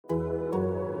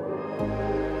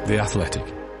The Athletic.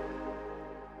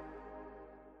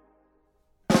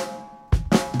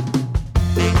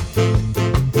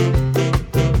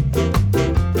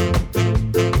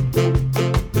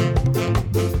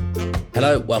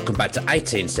 Hello, welcome back to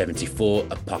 1874,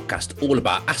 a podcast all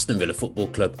about Aston Villa Football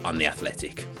Club on The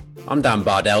Athletic. I'm Dan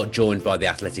Bardell, joined by The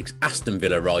Athletic's Aston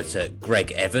Villa writer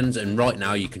Greg Evans, and right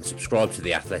now you can subscribe to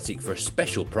The Athletic for a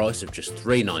special price of just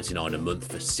 $3.99 a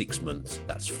month for 6 months.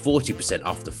 That's 40%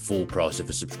 off the full price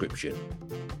of a subscription.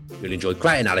 You'll enjoy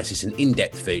great analysis and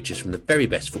in-depth features from the very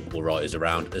best football writers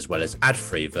around, as well as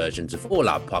ad-free versions of all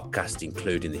our podcasts,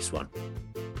 including this one.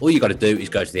 All you got to do is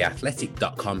go to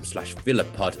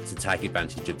theathletic.com/villapod to take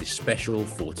advantage of this special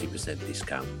 40%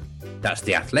 discount. That's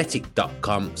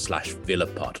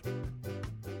theathletic.com/villapod.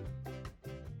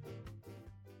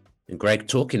 And Greg,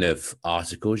 talking of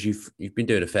articles, you've been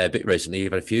doing a fair bit recently.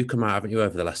 You've had a few come out, haven't you,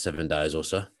 over the last 7 days or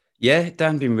so? Yeah,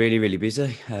 Dan, been really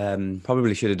busy.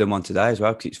 Probably should have done one today as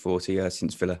well, because it's 40 years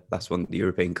since Villa last won the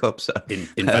European Cup. So didn't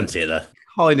fancy it there.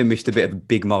 Kind of missed a bit of a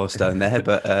big milestone there,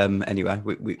 but anyway,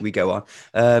 we go on.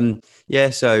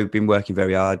 So been working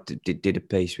very hard. Did a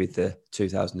piece with the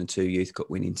 2002 Youth Cup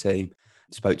winning team.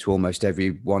 Spoke to almost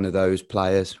every one of those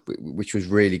players, which was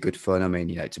really good fun. I mean,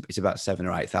 it's about 7,000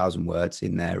 or 8,000 words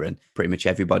in there, and pretty much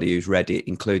everybody who's read it,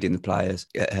 including the players,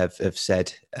 have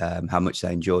said how much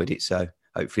they enjoyed it. So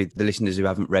hopefully the listeners who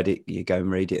haven't read it, you go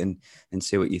and read it and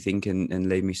see what you think and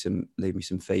leave me some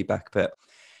feedback. But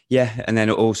yeah, and then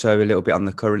also a little bit on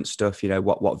the current stuff,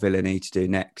 what Villa need to do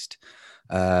next,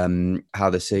 how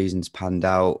the season's panned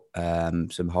out,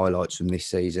 some highlights from this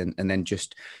season, and then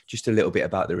just a little bit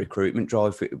about the recruitment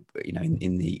drive,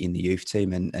 in the youth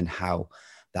team and how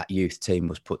that youth team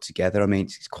was put together. I mean,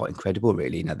 it's quite incredible,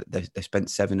 really. They spent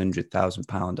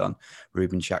 £700,000 on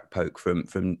Ruben Shakpoke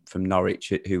from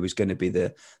Norwich, who was going to be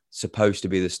supposed to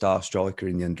be the star striker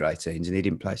in the under-18s, and he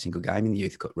didn't play a single game in the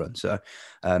Youth Cup run. So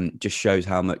just shows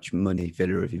how much money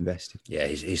Villa have invested. Yeah,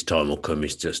 his time will come.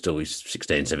 He's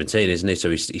 16, 17, isn't he? So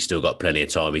he's still got plenty of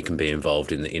time. He can be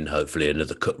involved in hopefully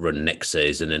another cup run next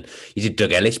season. And you did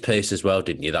Doug Ellis piece as well,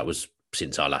 didn't you? That was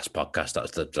since our last podcast. That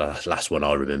was the last one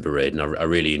I remember reading. I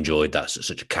really enjoyed that.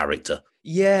 Such a character.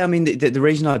 Yeah, I mean, the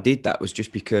reason I did that was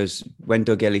just because when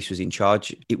Doug Ellis was in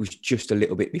charge, it was just a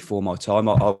little bit before my time.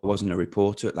 I wasn't a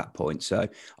reporter at that point, so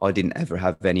I didn't ever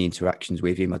have any interactions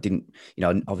with him. I didn't,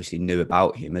 I obviously knew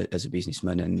about him as a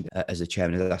businessman and as a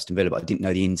chairman of Aston Villa, but I didn't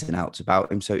know the ins and outs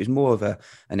about him. So it was more of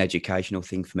an educational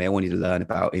thing for me. I wanted to learn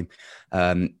about him.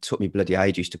 Took me bloody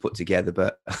ages to put together,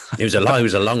 but it was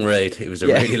a long read. It was a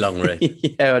really long read.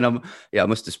 Yeah, and I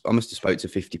must have spoke to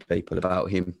 50 people about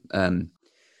him.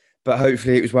 But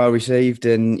hopefully it was well received,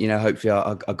 and hopefully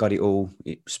I got it all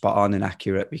spot on and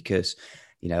accurate, because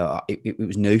it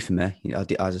was new for me.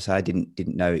 As I say, I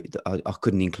didn't know I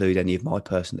couldn't include any of my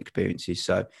personal experiences,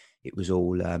 so it was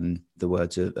all the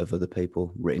words of other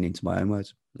people written into my own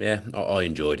words. Yeah, I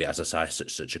enjoyed it. As I say,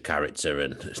 such a character,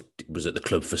 and was at the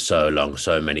club for so long,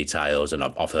 so many tales, and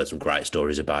I've heard some great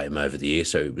stories about him over the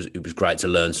years. So it was great to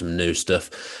learn some new stuff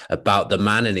about the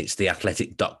man. And it's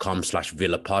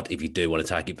theathletic.com/villapod if you do want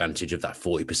to take advantage of that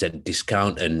 40%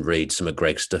 discount and read some of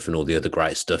Greg's stuff and all the other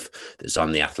great stuff that's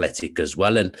on The Athletic as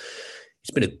well. And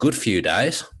it's been a good few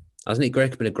days, hasn't it, Greg?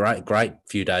 It's been a great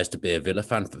few days to be a Villa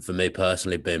fan. For me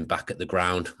personally, being back at the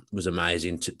ground was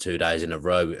amazing. 2 days in a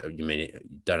row. You mean, you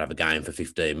don't have a game for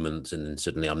 15 months and then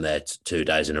suddenly I'm there 2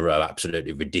 days in a row.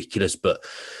 Absolutely ridiculous. But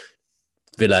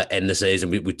Villa end the season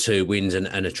with 2 wins and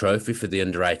a trophy for the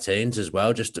under-18s as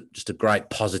well. Just a great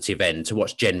positive end to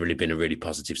what's generally been a really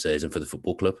positive season for the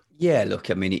football club. Yeah, look,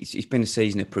 I mean, it's been a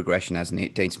season of progression, hasn't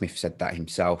it? Dean Smith said that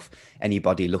himself.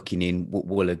 Anybody looking in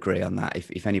will agree on that.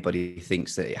 If anybody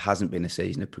thinks that it hasn't been a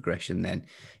season of progression, then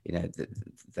there's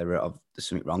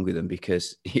something wrong with them,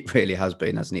 because it really has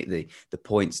been, hasn't it? The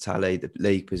points tally, the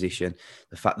league position,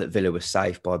 the fact that Villa was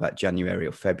safe by about January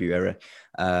or February.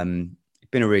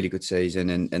 Been a really good season,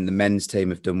 and the men's team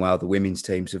have done well. The women's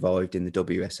team survived in the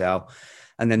WSL,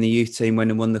 and then the youth team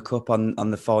went and won the cup on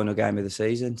the final game of the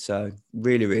season. So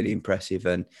really impressive.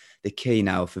 And the key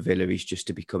now for Villa is just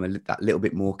to become that little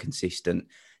bit more consistent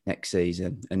next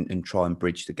season and try and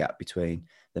bridge the gap between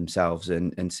themselves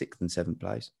and 6th and 7th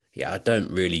place. Yeah, I don't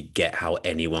really get how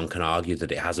anyone can argue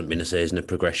that it hasn't been a season of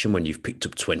progression when you've picked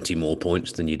up 20 more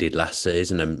points than you did last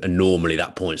season. And normally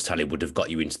that points tally would have got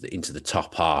you into the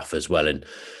top half as well. And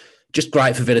just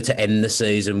great for Villa to end the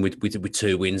season with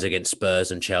 2 wins against Spurs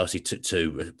and Chelsea,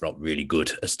 two really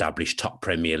good established top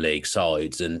Premier League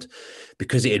sides. And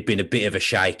because it had been a bit of a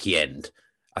shaky end,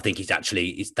 I think it's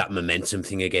that momentum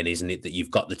thing again, isn't it? That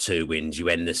you've got the 2 wins, you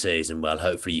end the season well.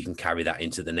 Hopefully you can carry that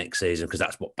into the next season, because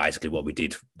that's basically what we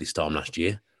did this time last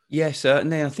year. Yeah,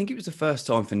 certainly. I think it was the first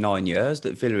time for 9 years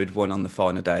that Villa had won on the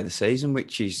final day of the season,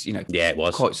 which is, Yeah, it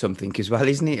was. quite something as well,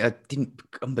 isn't it? I didn't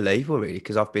unbelievable really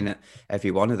because I've been at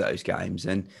every one of those games,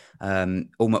 and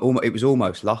it was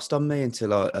almost lost on me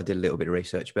until I did a little bit of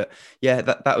research. But yeah,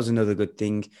 that was another good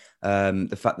thing.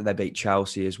 The fact that they beat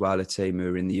Chelsea as well, a team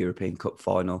who were in the European Cup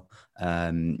final,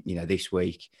 this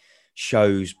week,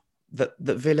 shows that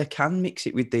Villa can mix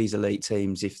it with these elite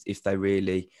teams if they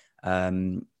really.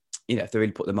 If they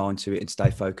really put their mind to it and stay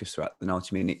focused throughout the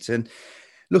 90 minutes. And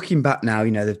looking back now,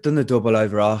 they've done the double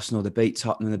over Arsenal. They beat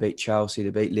Tottenham, they beat Chelsea, they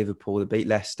beat Liverpool, they beat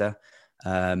Leicester.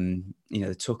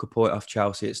 They took a point off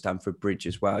Chelsea at Stamford Bridge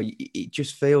as well. It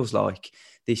just feels like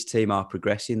this team are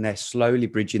progressing. They're slowly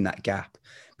bridging that gap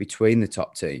between the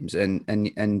top teams. And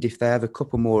if they have a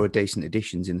couple more decent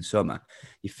additions in the summer,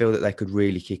 you feel that they could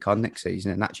really kick on next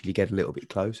season and actually get a little bit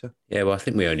closer. Yeah, well, I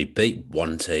think we only beat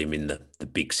one team in the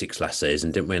Big Six last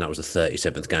season, didn't we? And that was the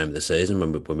 37th game of the season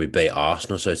when we beat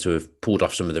Arsenal. So to have pulled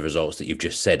off some of the results that you've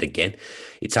just said again,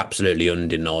 it's absolutely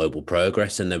undeniable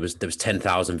progress. And there was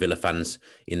 10,000 Villa fans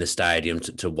in the stadium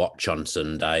to watch on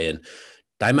Sunday, and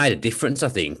they made a difference, I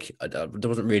think. There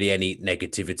wasn't really any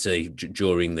negativity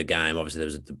during the game. Obviously, there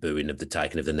was the booing of the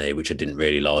taking of the knee, which I didn't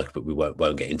really like, but we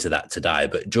won't get into that today.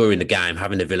 But during the game,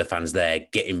 having the Villa fans there,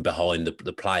 getting behind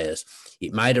the players,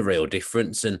 it made a real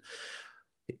difference, and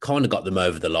it kind of got them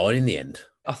over the line in the end.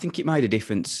 I think it made a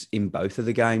difference in both of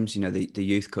the games, the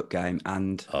Youth Cup game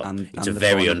and it's a the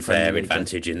very final unfair Premier League game.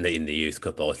 advantage in the Youth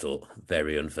Cup, I thought.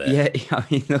 Very unfair. Yeah, I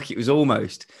mean, look, it was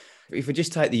almost. If I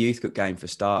just take the Youth Cup game for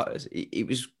starters, it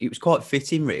was quite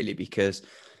fitting really because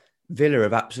Villa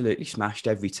have absolutely smashed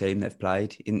every team they've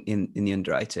played in the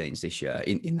under-18s this year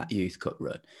in that Youth Cup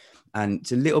run, and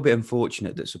it's a little bit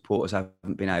unfortunate that supporters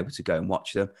haven't been able to go and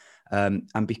watch them,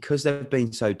 and because they've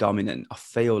been so dominant, I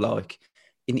feel like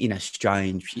in a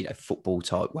strange football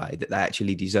type way that they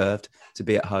actually deserved to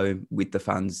be at home with the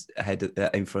fans ahead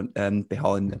in front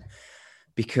behind them,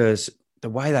 because the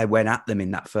way they went at them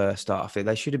in that first half,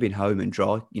 they should have been home and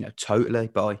dry, totally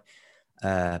by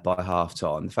half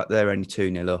time. The fact that they were only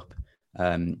 2-0 up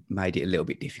made it a little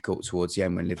bit difficult towards the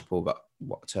end when Liverpool got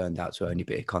what turned out to only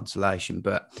be a consolation.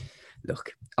 But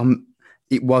look,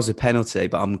 it was a penalty,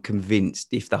 but I'm convinced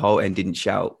if the whole end didn't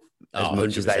shout as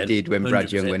much as they did when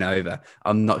Brad Young went over,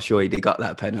 I'm not sure he'd have got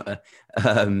that penalty.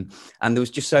 And there was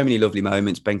just so many lovely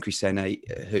moments. Ben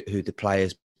Crisene, who the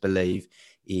players believe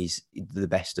is the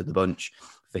best of the bunch,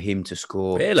 for him to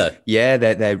score. Really? Yeah,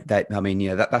 I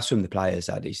mean, that's from the players.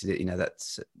 That is,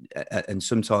 that's, and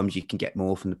sometimes you can get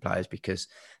more from the players because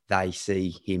they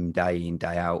see him day in,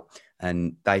 day out,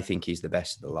 and they think he's the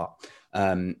best of the lot.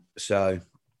 So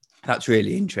that's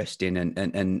really interesting,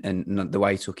 and the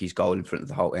way he took his goal in front of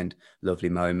the whole end, lovely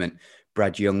moment.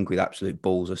 Brad Young with absolute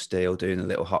balls of steel, doing a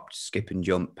little hop, skip and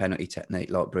jump penalty technique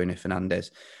like Bruno Fernandes,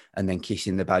 and then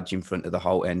kissing the badge in front of the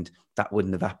whole end. That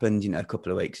wouldn't have happened, a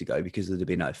couple of weeks ago because there'd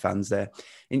been no fans there.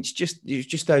 And it's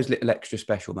just those little extra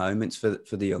special moments for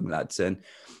the young lads. And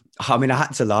I mean, I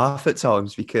had to laugh at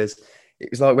times because it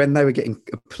was like when they were getting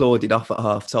applauded off at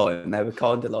half time, they were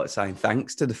kind of like saying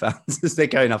thanks to the fans as they're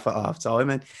going off at half time.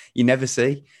 And you never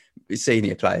see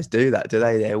senior players do that, do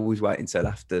they? They always wait until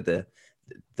after the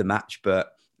match.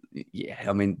 But yeah,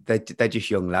 I mean, they're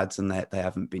just young lads and they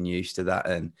haven't been used to that.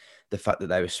 And the fact that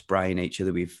they were spraying each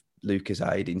other with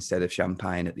Lucozade instead of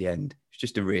champagne at the end, it's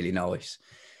just a really nice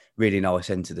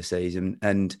end to the season.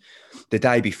 And the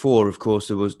day before, of course,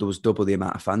 there was double the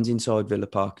amount of fans inside Villa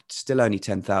Park. Still only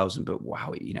 10,000, but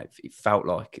wow, it felt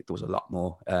like there was a lot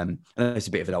more. And it's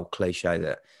a bit of an old cliche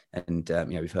that, and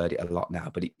we've heard it a lot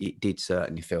now, but it did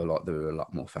certainly feel like there were a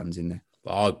lot more fans in there.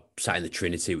 I sat in the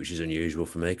Trinity, which is unusual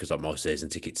for me because like my season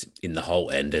tickets in the whole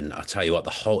end, and I tell you what,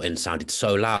 the whole end sounded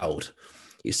so loud.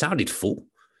 It sounded full.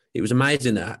 It was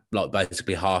amazing that like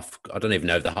basically half. I don't even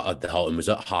know if the whole end was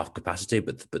at half capacity,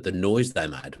 but the noise they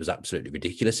made was absolutely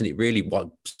ridiculous, and it really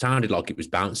sounded like it was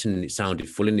bouncing, and it sounded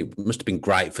full, and it must have been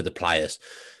great for the players.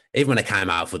 Even when they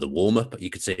came out for the warm-up, you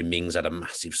could see Mings had a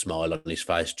massive smile on his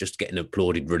face, just getting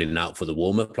applauded running out for the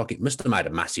warm-up. Like, it must have made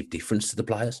a massive difference to the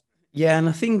players. Yeah, and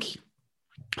I think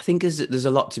there's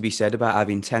a lot to be said about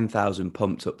having 10,000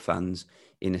 pumped up fans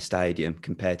in a stadium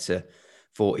compared to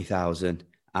 40,000,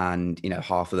 and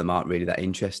half of them aren't really that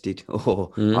interested,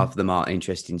 or half of them aren't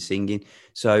interested in singing.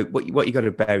 So what you got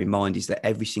to bear in mind is that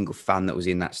every single fan that was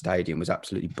in that stadium was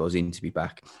absolutely buzzing to be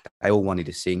back. They all wanted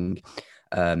to sing.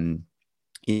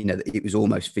 It was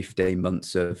almost 15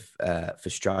 months of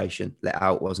frustration let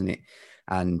out, wasn't it?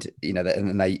 And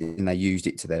they used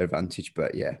it to their advantage.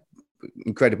 But yeah,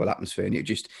 incredible atmosphere, and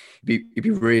it'd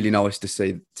be really nice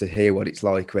to hear what it's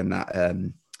like when that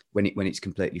when it's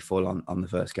completely full on the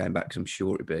first game back, because I'm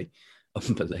sure it'd be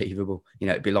unbelievable.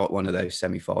 It'd be like one of those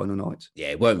semi-final nights. Yeah,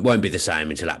 it won't be the same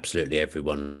until absolutely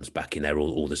everyone's back in there,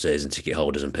 all the season ticket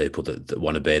holders and people that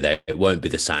want to be there. It won't be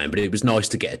the same, but it was nice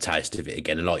to get a taste of it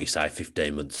again. And like you say,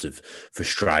 15 months of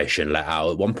frustration let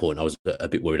out. At one point, I was a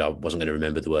bit worried I wasn't going to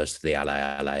remember the words to the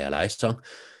LA song.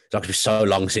 It's like it was so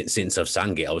long since I've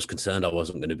sang it. I was concerned I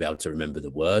wasn't going to be able to remember the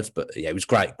words, but yeah, it was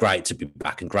great to be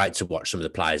back and great to watch some of the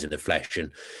players in the flesh.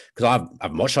 And because I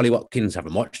haven't watched Ollie Watkins,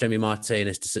 haven't watched Emi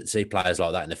Martinez, to see players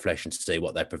like that in the flesh and to see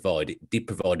what they provide, it did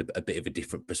provide a bit of a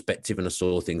different perspective. And I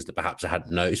saw things that perhaps I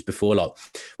hadn't noticed before, like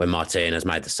when Martinez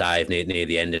made the save near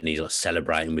the end and he's like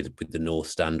celebrating with the North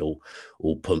Stand all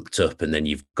pumped up. And then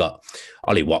you've got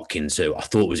Ollie Watkins, who I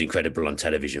thought was incredible on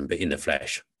television, but in the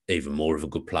flesh, even more of a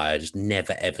good player, just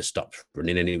never ever stopped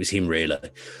running. And it was him really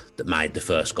that made the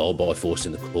first goal by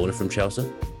forcing the corner from Chelsea.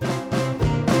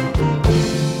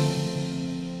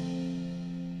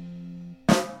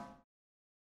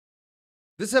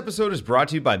 This episode is brought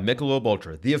to you by Michelob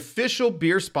Ultra, the official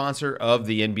beer sponsor of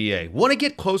the NBA. Want to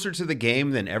get closer to the game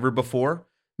than ever before?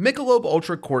 Michelob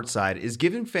Ultra Courtside is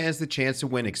giving fans the chance to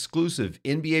win exclusive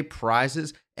NBA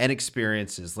prizes and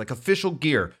experiences like official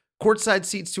gear, courtside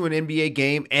seats to an NBA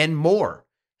game, and more.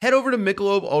 Head over to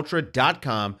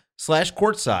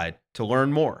MichelobUltra.com/courtside to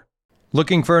learn more.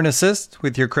 Looking for an assist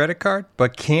with your credit card,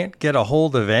 but can't get a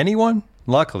hold of anyone?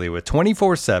 Luckily, with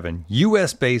 24/7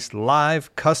 US-based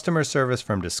live customer service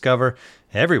from Discover,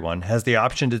 everyone has the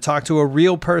option to talk to a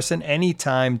real person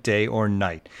anytime, day or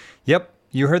night. Yep,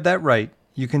 you heard that right.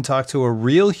 You can talk to a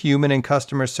real human in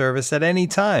customer service at any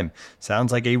time.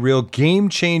 Sounds like a real game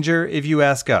changer if you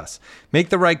ask us. Make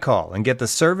the right call and get the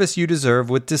service you deserve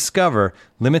with Discover.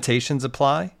 Limitations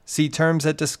apply. See terms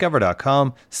at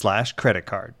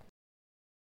discover.com/creditcard.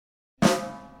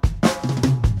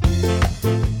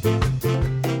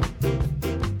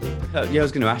 Yeah, I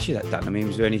was going to ask you that, Dan. I mean,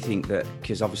 was there anything that,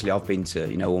 because obviously I've been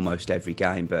to almost every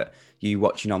game, but you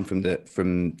watching on from the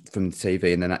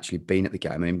TV and then actually being at the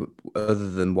game. I mean, other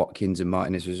than Watkins and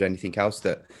Martinez, was there anything else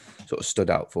that sort of stood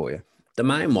out for you? The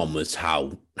main one was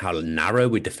how narrow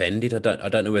we defended. I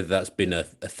don't know whether that's been a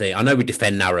thing. I know we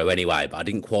defend narrow anyway, but I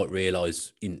didn't quite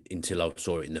realise until I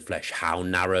saw it in the flesh how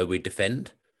narrow we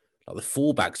defend. Like the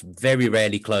fullbacks very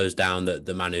rarely close down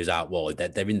the man who's out wide.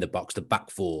 They're in the box. The back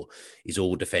four is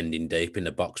all defending deep in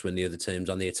the box when the other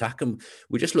team's on the attack. And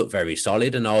we just look very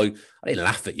solid. And I didn't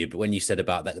laugh at you, but when you said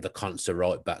about that, the constant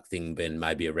right back thing being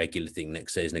maybe a regular thing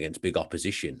next season against big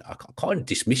opposition, I kind of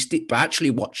dismissed it. But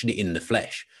actually watching it in the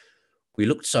flesh, we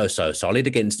looked so solid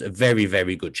against a very,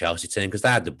 very good Chelsea team because they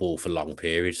had the ball for long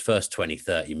periods. First 20,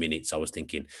 30 minutes, I was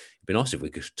thinking, it'd be nice if we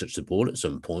could touch the ball at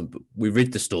some point. But we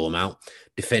rid the storm out,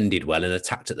 defended well and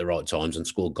attacked at the right times and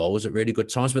scored goals at really good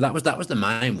times. But that was the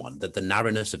main one, the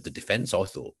narrowness of the defence, I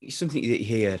thought. It's something that you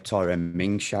hear Tyrone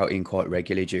Mings shouting quite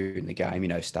regularly during the game,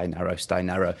 stay narrow, stay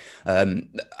narrow.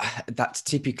 That's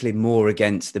typically more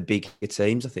against the bigger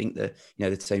teams. I think that,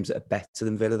 the teams that are better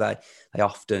than Villa, they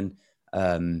often...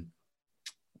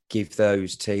 give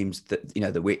those teams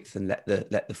the width and let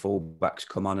the fullbacks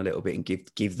come on a little bit and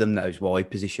give them those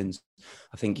wide positions.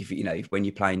 I think if when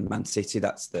you're playing Man City,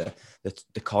 that's the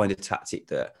kind of tactic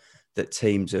that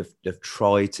teams have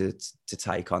tried to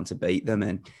take on to beat them.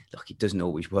 And look, it doesn't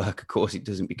always work. Of course, it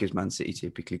doesn't, because Man City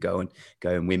typically go and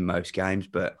win most games.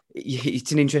 But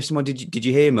it's an interesting one. Did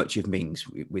you hear much of Mings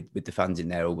with the fans in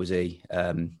there, or was he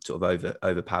sort of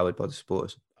overpowered by the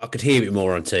supporters? I could hear it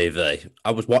more on TV. I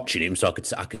was watching him, so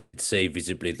I could see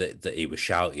visibly that he was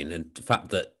shouting. And the fact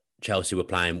that Chelsea were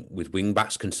playing with wing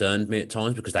backs concerned me at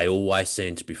times, because they always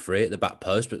seem to be free at the back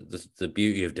post. But the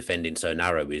beauty of defending so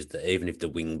narrow is that even if the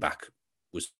wing back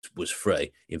was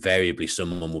free, invariably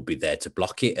someone would be there to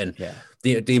block it. And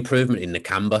the improvement in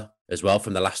Nakamba as well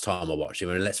from the last time I watched him.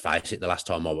 I mean, let's face it, the last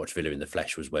time I watched Villa in the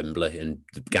flesh was Wembley, and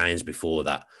the games before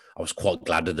that, I was quite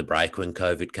glad of the break when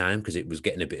COVID came, because it was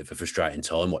getting a bit of a frustrating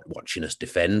time watching us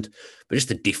defend. But just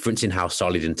the difference in how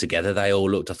solid and together they all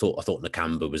looked. I thought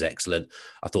Nakamba was excellent.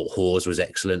 I thought Hawes was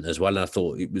excellent as well. And I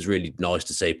thought it was really nice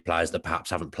to see players that perhaps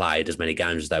haven't played as many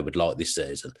games as they would like this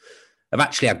season. I've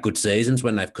actually had good seasons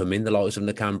when they've come in, the likes of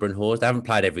Nakamba and Hawes. They haven't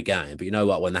played every game, but you know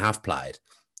what? When they have played,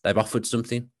 they've offered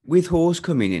something. With Hawes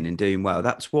coming in and doing well,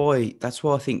 that's why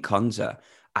I think Konsa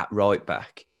at right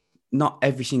back, not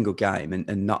every single game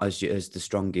and not as the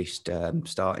strongest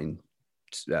starting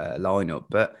lineup,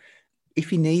 but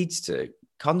if he needs to,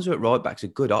 Konsa at right back's a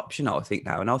good option, I think,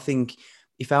 now. And I think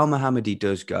if Al Mohammadi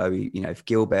does go, if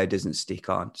Gilbert doesn't stay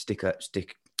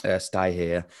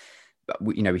here,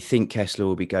 we think Kessler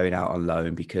will be going out on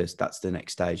loan because that's the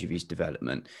next stage of his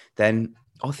development. Then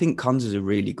I think Konsa's a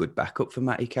really good backup for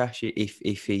Matty Cash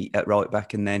if he at right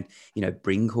back, and then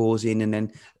Brinkhorse in, and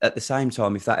then at the same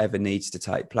time, if that ever needs to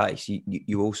take place,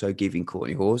 you also giving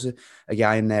Courtney Hawes a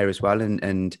game there as well,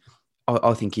 and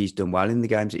I think he's done well in the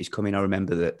games that he's come in. I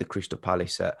remember the Crystal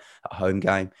Palace at home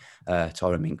game,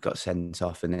 Tyrone Mings got sent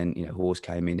off, and then Hawes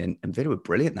came in, and Villa were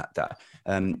brilliant that day.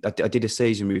 I did a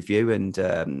season review, and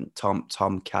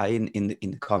Tom Kay in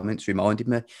the comments reminded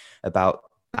me about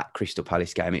that Crystal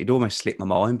Palace game. It almost slipped my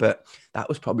mind, but that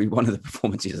was probably one of the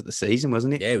performances of the season,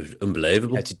 wasn't it? Yeah, it was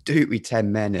unbelievable. To do it with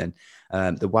 10 men,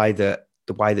 and the way that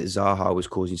Zaha was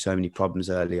causing so many problems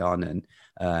early on, and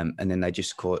then they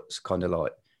just kind of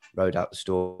like rode out the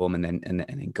storm, and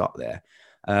then got there.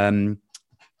 And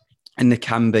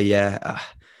Nakamba,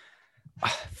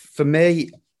 for me,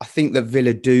 I think that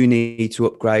Villa do need to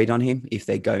upgrade on him if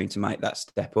they're going to make that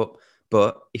step up.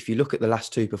 But if you look at the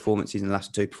last two performances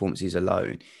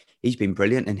alone, he's been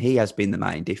brilliant, and he has been the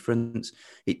main difference.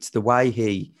 It's the way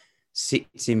he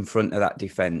sits in front of that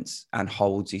defence and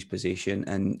holds his position,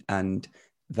 and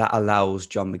that allows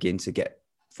John McGinn to get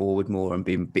forward more and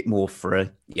be a bit more free.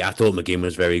 Yeah, I thought McGinn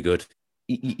was very good.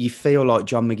 You feel like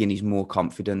John McGinn is more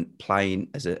confident playing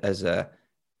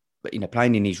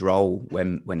playing in his role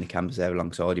when the Nakamba's there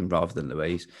alongside him rather than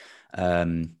Luiz.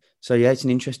 So yeah, it's an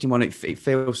interesting one. It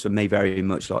feels for me very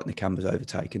much like Nakamba's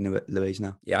overtaken Luiz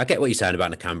now. Yeah, I get what you're saying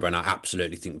about Nakamba, and I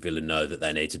absolutely think Villa know that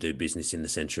they need to do business in the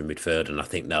centre of midfield, and I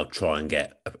think they'll try and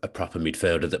get a proper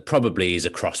midfielder that probably is a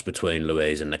cross between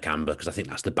Luiz and Nakamba, because I think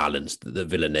that's the balance that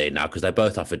Villa need now, because they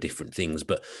both offer different things.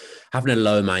 But having a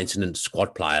low maintenance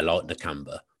squad player like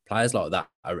Nakamba, players like that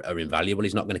are invaluable.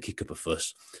 He's not going to kick up a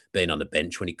fuss being on the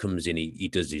bench. When he comes in, he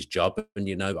does his job.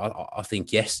 And, I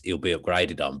think, yes, he'll be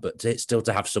upgraded on, but still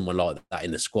to have someone like that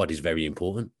in the squad is very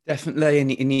important. Definitely.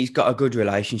 And he's got a good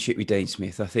relationship with Dean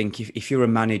Smith. I think if you're a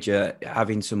manager,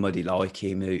 having somebody like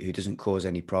him who doesn't cause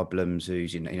any problems,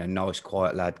 who's, nice,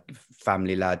 quiet lad,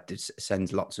 family lad, that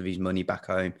sends lots of his money back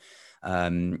home,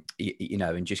 and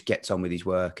just gets on with his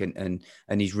work, and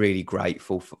he's really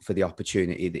grateful for the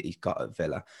opportunity that he's got at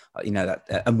Villa,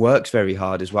 and works very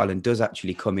hard as well, and does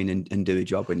actually come in and do a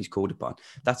job when he's called upon.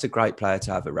 That's a great player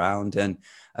to have around. And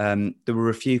there were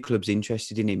a few clubs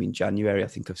interested in him in January. I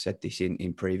think I've said this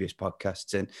in previous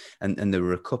podcasts, and there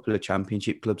were a couple of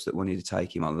Championship clubs that wanted to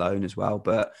take him on loan as well.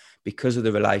 But because of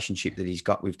the relationship that he's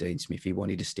got with Dean Smith, he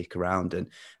wanted to stick around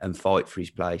and fight for his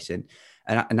place.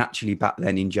 And actually back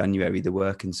then in January, there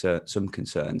were some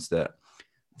concerns that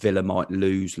Villa might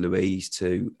lose Luiz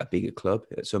to a bigger club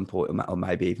at some point, or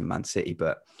maybe even Man City.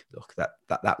 But look,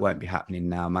 that won't be happening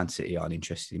now. Man City aren't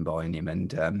interested in buying him.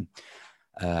 And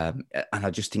I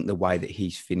just think the way that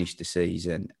he's finished the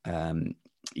season,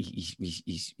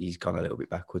 he's gone a little bit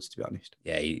backwards, to be honest.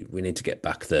 Yeah, we need to get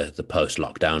back the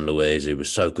post-lockdown Luiz, who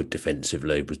was so good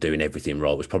defensively, was doing everything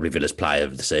right, was probably Villa's player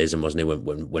of the season, wasn't he,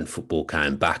 when football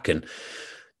came back. And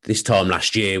this time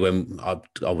last year, when I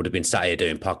would have been sat here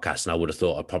doing podcasts, and I would have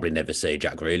thought I'd probably never see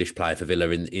Jack Grealish play for Villa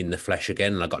in the flesh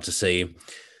again, and I got to see him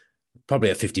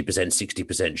probably at 50%,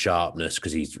 60% sharpness,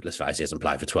 because let's face it, he hasn't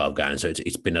played for 12 games, so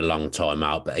it's been a long time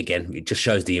out. But again, it just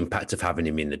shows the impact of having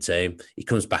him in the team. He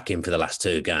comes back in for the last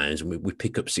 2 games, and we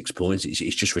pick up 6 points.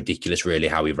 It's just ridiculous, really,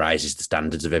 how he raises the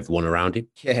standards of everyone around him.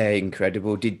 Yeah,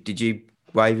 incredible. Did you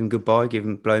wave him goodbye,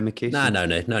 blow him a kiss? No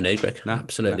need, Greg. No,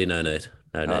 absolutely no need.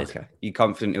 No need. Okay. You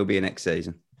confident he'll be next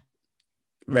season?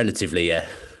 Relatively, yeah.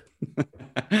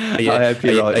 I hope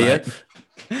you're right, mate.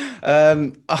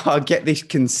 I get this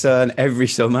concern every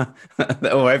summer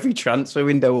or every transfer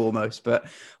window almost, but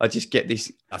I just get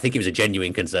this. I think it was a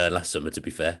genuine concern last summer, to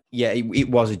be fair. Yeah, it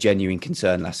was a genuine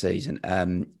concern last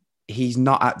season. He's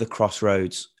not at the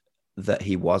crossroads that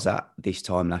he was at this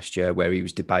time last year, where he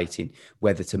was debating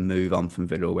whether to move on from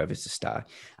Villa or whether to stay.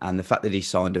 And the fact that he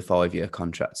signed a 5-year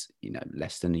contract,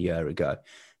 less than a year ago,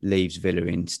 leaves Villa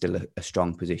in still a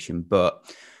strong position. But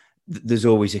there's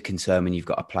always a concern when you've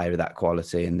got a player of that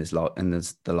quality, and there's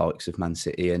the likes of Man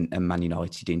City and Man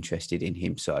United interested in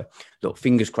him. So look,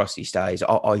 fingers crossed he stays.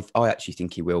 I actually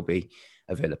think he will be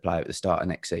a Villa player at the start of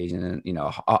next season, and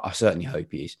I certainly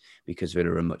hope he is, because Villa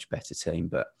are a much better team.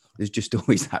 But there's just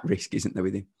always that risk, isn't there,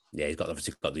 with him? Yeah, he's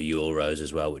obviously got the Euros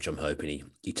as well, which I'm hoping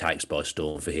he takes by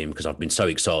storm for him, because I've been so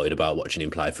excited about watching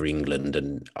him play for England,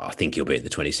 and I think he'll be at the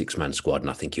 26-man squad, and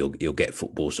I think he'll get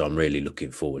football. So I'm really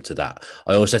looking forward to that.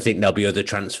 I also think there'll be other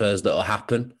transfers that will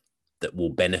happen that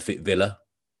will benefit Villa,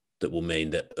 that will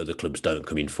mean that other clubs don't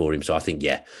come in for him. So I think,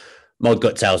 yeah, my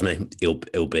gut tells me he'll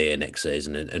be here next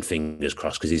season, and fingers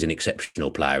crossed, because he's an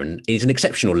exceptional player, and he's an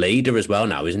exceptional leader as well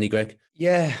now, isn't he, Greg?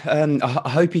 Yeah, I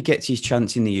hope he gets his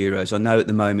chance in the Euros. I know at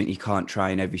the moment he can't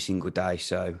train every single day,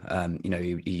 so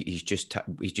he's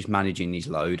just managing his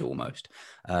load almost.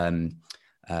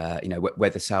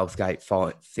 Whether Southgate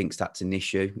thinks that's an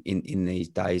issue in these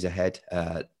days ahead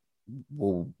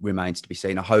remains to be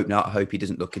seen. I hope not. I hope he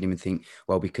doesn't look at him and think,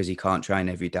 well, because he can't train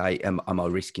every day, am I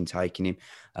risking taking him?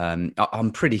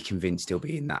 I'm pretty convinced he'll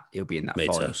be in that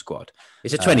final squad.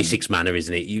 It's a 26 manner,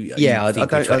 isn't it? I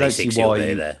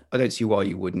don't see why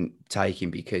you wouldn't take him,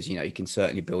 because you can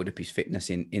certainly build up his fitness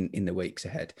in the weeks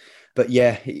ahead. But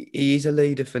yeah, he is a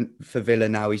leader for Villa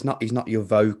now. He's not your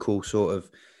vocal sort of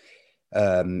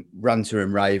ranter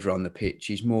and raver on the pitch.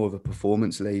 He's more of a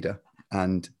performance leader,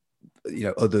 and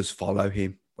others follow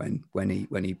him when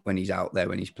he's out there,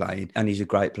 when he's playing. And he's a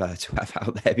great player to have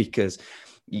out there, because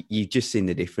you've just seen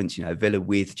the difference. Villa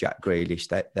with Jack Grealish,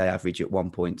 they average at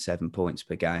 1.7 points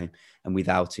per game, and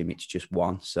without him it's just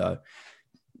 1. So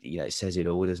it says it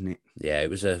all, doesn't it? Yeah,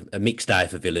 it was a mixed day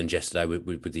for Villa yesterday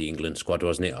with the England squad,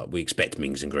 wasn't it? We expect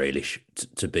Mings and Grealish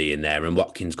to be in there, and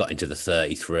Watkins got into the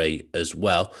 33 as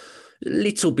well. A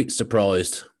little bit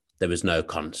surprised there was no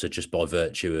concert, just by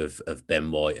virtue of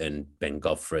Ben White and Ben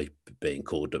Godfrey being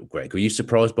called up. Greg, were you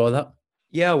surprised by that?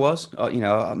 Yeah, I was.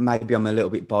 Maybe I'm a little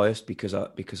bit biased because I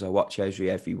watch Ezri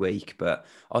every week, but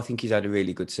I think he's had a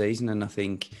really good season, and I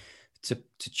think to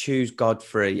choose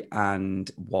Godfrey and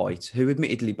White, who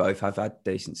admittedly both have had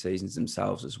decent seasons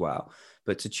themselves as well,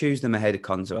 but to choose them ahead of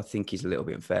Konsa, I think is a little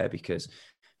bit unfair, because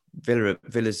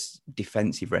Villa's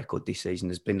defensive record this season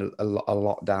has been a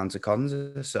lot down to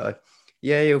Konsa. So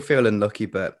yeah, he'll feel unlucky,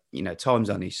 but time's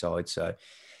on his side, so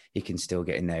he can still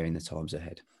get in there in the times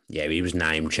ahead. Yeah, he was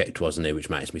name checked, wasn't he? Which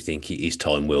makes me think his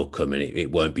time will come, and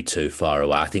it won't be too far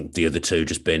away. I think the other two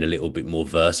just being a little bit more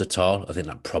versatile, I think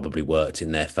that probably worked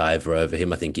in their favour over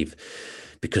him. I think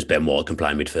because Ben White can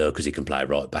play midfield, because he can play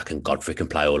right back, and Godfrey can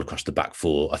play all across the back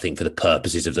four, I think for the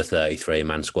purposes of the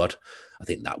 33-man squad, I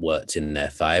think that worked in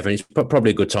their favour. And it's probably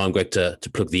a good time, Greg, to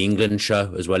plug the England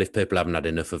show as well. If people haven't had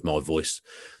enough of my voice,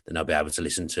 then they'll be able to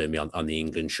listen to me on the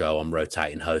England show. I'm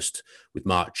rotating host with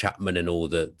Mark Chapman and all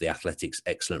the Athletics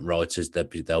excellent writers.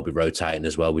 They'll be rotating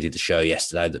as well. We did the show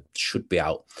yesterday that should be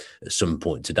out at some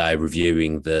point today,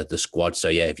 reviewing the squad. So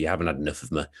yeah, if you haven't had enough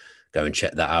of me, go and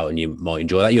check that out, and you might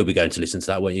enjoy that. You'll be going to listen to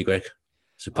that, won't you, Greg?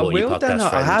 Support your podcast friends.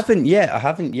 I haven't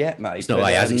yet, mate. It's not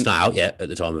it's not out yet at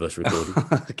the time of us recording.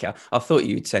 Okay, I thought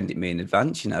you'd send it me in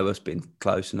advance. Us being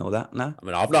close and all that. No, I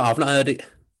mean, I've not heard it.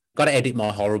 Got to edit my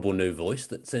horrible new voice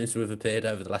that seems to have appeared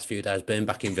over the last few days. Being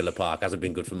back in Villa Park hasn't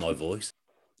been good for my voice.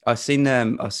 I seen there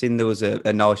was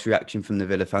a nice reaction from the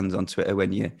Villa fans on Twitter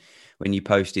when you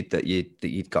posted that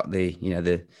you'd got the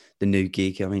new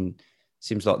gig. I mean,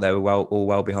 seems like they were all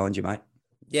well behind you, mate.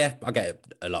 Yeah, I get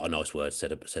a lot of nice words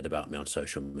said about me on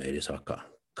social media, so I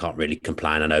can't really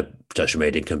complain. I know social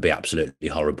media can be absolutely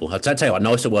horrible. I'll tell you what,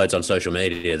 nicer words on social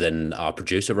media than our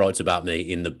producer writes about me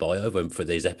in the bio for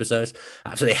these episodes.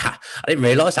 Absolutely, I didn't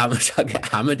realise how much I get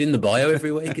hammered in the bio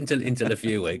every week until a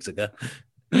few weeks ago.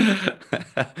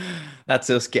 That's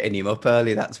us getting him up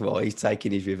early. That's why he's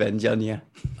taking his revenge on you.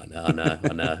 I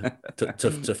know.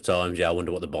 Tough times. Yeah, I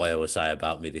wonder what the bio will say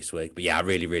about me this week. But yeah, I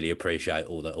really, really appreciate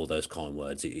all those kind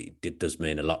words. It does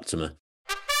mean a lot to me.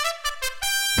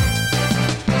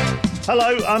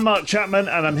 Hello, I'm Mark Chapman,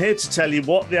 and I'm here to tell you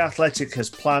what The Athletic has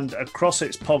planned across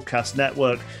its podcast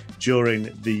network during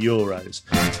the Euros.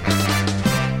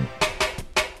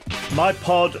 My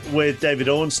pod with David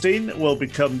Ornstein will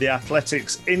become The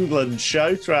Athletic's England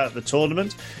show throughout the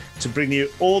tournament to bring you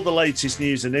all the latest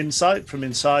news and insight from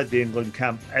inside the England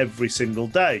camp every single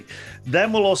day.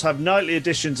 Then we'll also have nightly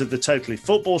editions of the Totally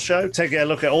Football show, taking a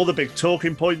look at all the big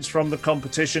talking points from the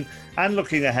competition and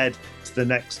looking ahead to the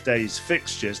next day's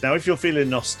fixtures. Now, if you're feeling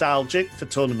nostalgic for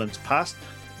tournaments past,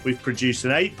 we've produced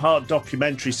an 8-part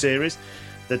documentary series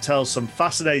that tells some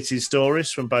fascinating stories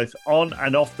from both on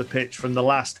and off the pitch from the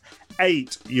last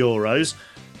 8 Euros.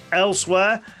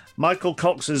 Elsewhere, Michael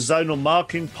Cox's Zonal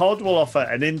Marking Pod will offer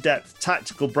an in-depth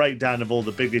tactical breakdown of all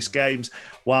the biggest games,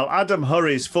 while Adam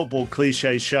Hurrey's Football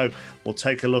Cliché Show will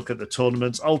take a look at the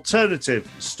tournament's alternative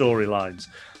storylines.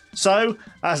 So,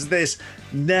 as this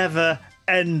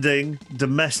never-ending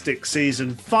domestic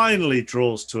season finally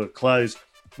draws to a close,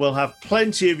 we'll have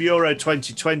plenty of Euro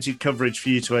 2020 coverage for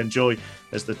you to enjoy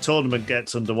as the tournament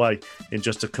gets underway in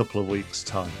just a couple of weeks'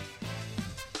 time.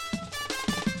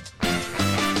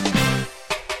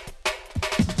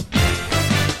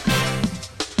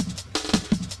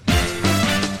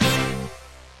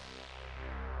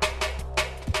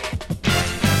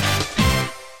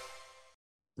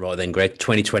 Right then, Greg,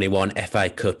 2021 FA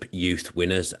Cup Youth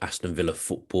winners, Aston Villa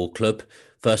Football Club.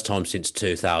 First time since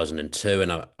 2002.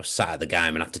 And I sat at the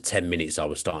game, and after 10 minutes, I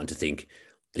was starting to think,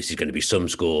 this is going to be some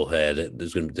score here.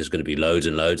 There's going to be loads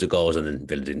and loads of goals, and then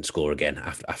Villa didn't score again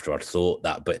after I'd thought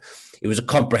that. But it was a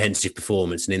comprehensive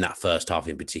performance, and in that first half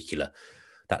in particular,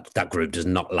 that group does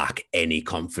not lack any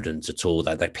confidence at all.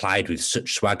 They played with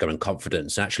such swagger and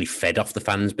confidence, and actually fed off the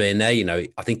fans being there. You know,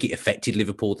 I think it affected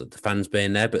Liverpool that the fans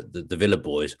being there, but the Villa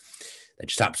boys, they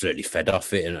just absolutely fed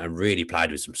off it and really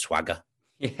played with some swagger.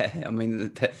 Yeah, I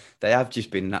mean, they have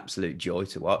just been an absolute joy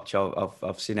to watch.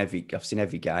 I've seen every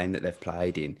game that they've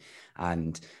played in,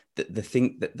 and the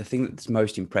thing that's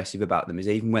most impressive about them is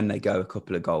even when they go a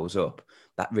couple of goals up,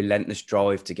 that relentless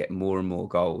drive to get more and more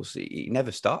goals, it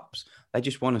never stops. They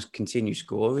just want to continue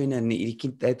scoring, and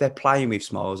they're playing with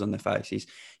smiles on their faces.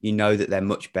 You know that they're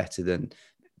much better than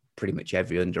pretty much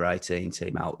every under-18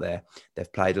 team out there.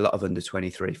 They've played a lot of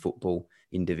under-23 football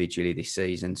individually this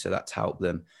season, so that's helped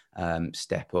them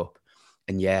step up.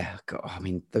 And yeah, God, I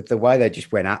mean, the way they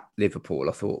just went at Liverpool,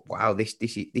 I thought, wow, this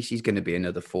is going to be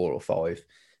another 4 or 5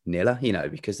 niller, you know,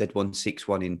 because they'd won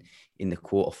 6-1 in the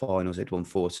quarterfinals, they'd won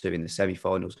 4-2 in the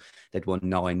semi-finals, they'd won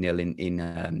 9-0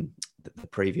 in the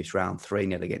previous round,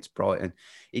 3-0 against Brighton.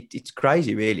 It's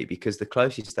crazy, really, because the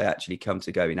closest they actually come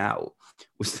to going out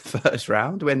was the first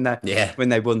round when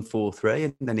they won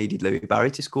 4-3, and they needed Louis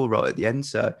Barry to score right at the end.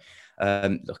 So,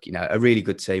 look, you know, a really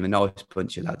good team, a nice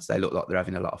bunch of lads. They look like they're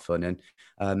having a lot of fun,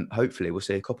 and hopefully we'll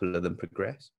see a couple of them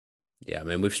progress. Yeah, I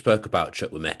mean, we've spoke about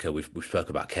Chukwuemeka, we've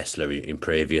spoke about Kessler in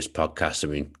previous podcasts. I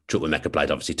mean, Chukwuemeka played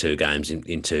obviously 2 games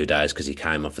in 2 days because he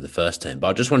came off for the first team. But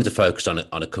I just wanted to focus on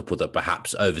a couple that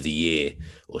perhaps over the year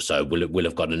or so will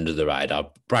have gone under the radar.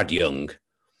 Brad Young,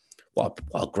 what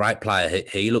a great player.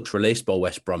 He looks released by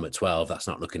West Brom at 12. That's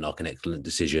not looking like an excellent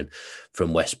decision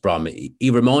from West Brom. He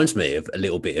reminds me of a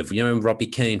little bit of, you know, when Robbie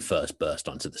Keane first burst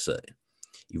onto the scene.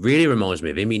 He really reminds me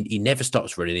of him. He never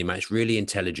stops running. He makes really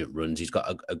intelligent runs. He's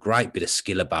got a great bit of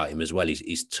skill about him as well.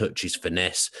 His touch, his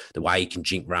finesse, the way he can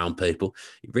jink round people.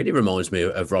 It really reminds me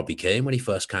of Robbie Keane when he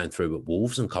first came through at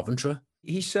Wolves and Coventry.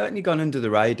 He's certainly gone under the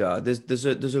radar.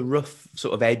 There's a rough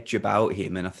sort of edge about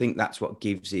him, and I think that's what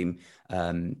gives him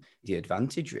the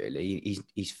advantage, really.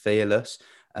 He's fearless.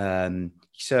 He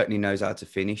certainly knows how to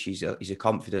finish. He's a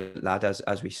confident lad,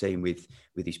 as we've seen with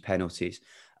his penalties.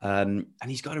 And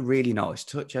he's got a really nice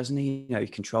touch, hasn't he? You know, he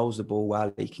controls the ball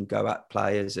well. He can go at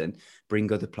players and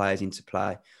bring other players into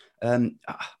play.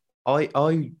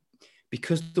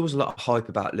 Because there was a lot of hype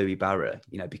about Louis Barra,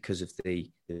 you know, because of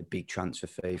the big transfer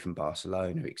fee from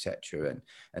Barcelona, etc.,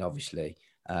 and obviously,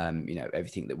 you know,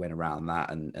 everything that went around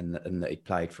that, and that he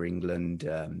played for England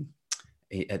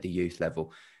at the youth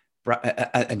level.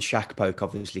 And Shaq Poke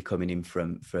obviously coming in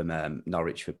from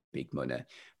Norwich for big money.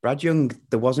 Brad Young,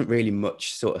 there wasn't really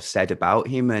much sort of said about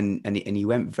him, and he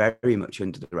went very much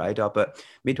under the radar. But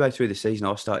midway through the season,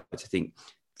 I started to think,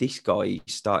 this guy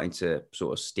is starting to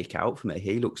sort of stick out for me.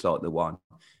 He looks like the one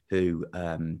who,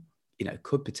 you know,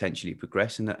 could potentially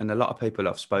progress. And a lot of people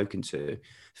I've spoken to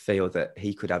feel that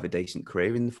he could have a decent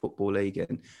career in the Football League.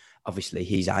 And obviously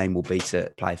his aim will be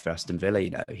to play for Aston Villa.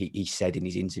 You know, he said in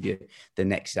his interview, the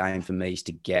next aim for me is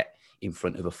to get in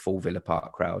front of a full Villa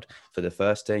Park crowd for the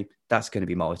first team. That's going to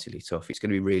be mightily tough. It's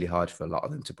going to be really hard for a lot of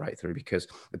them to break through, because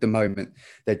at the moment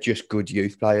they're just good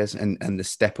youth players, and the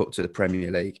step up to the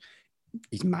Premier League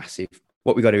is massive.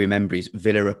 What we've got to remember is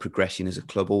Villa are progressing as a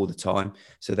club all the time.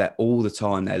 So that all the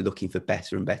time they're looking for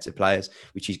better and better players,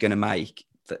 which is going to make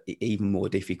it even more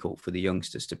difficult for the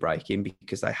youngsters to break in,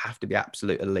 because they have to be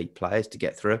absolute elite players to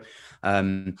get through.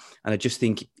 And I just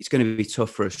think it's going to be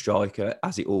tough for a striker,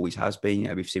 as it always has been. You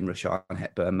know, we've seen Rashaan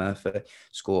Hepburn-Murphy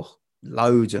score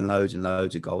loads and loads and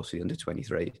loads of goals for the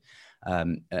under-23.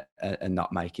 And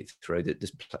not make it through.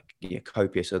 There's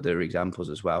copious other examples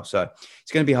as well. So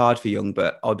it's going to be hard for Young,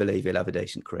 but I believe he'll have a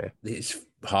decent career. It's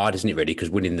hard, isn't it, really? Because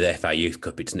winning the FA Youth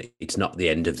Cup, it's not the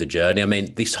end of the journey. I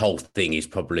mean, this whole thing is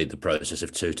probably the process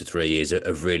of 2 to 3 years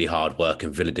of really hard work,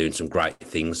 and Villa doing some great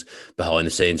things behind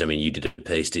the scenes. I mean, you did a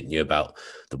piece, didn't you, about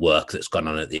the work that's gone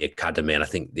on at the academy, and I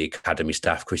think the academy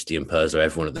staff, Christian Purslow,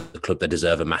 everyone at the club, they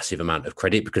deserve a massive amount of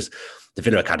credit, because the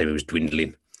Villa Academy was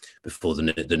dwindling before the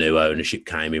new ownership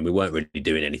came in. We weren't really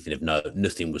doing anything of note.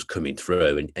 Nothing was coming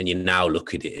through. And you now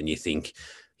look at it and you think,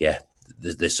 yeah,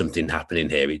 there's something happening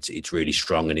here. It's really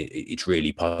strong, and it's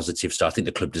really positive. So I think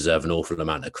the club deserve an awful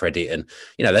amount of credit. And,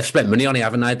 you know, they've spent money on it,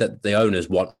 haven't they? That the owners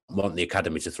want the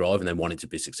academy to thrive, and they want it to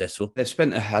be successful. They've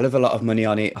spent a hell of a lot of money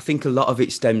on it. I think a lot of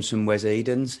it stems from Wes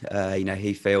Edens. You know,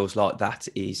 he feels like that's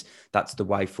the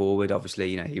way forward.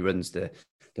 Obviously, you know, he runs the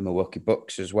Milwaukee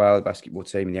Bucks as well, the basketball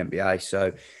team in the NBA.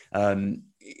 So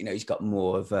he's got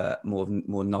more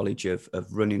knowledge of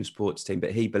running a sports team,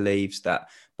 but he believes that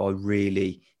by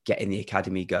really getting the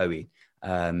academy going,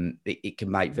 it can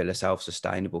make Villa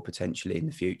self-sustainable potentially in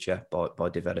the future by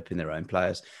developing their own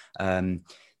players.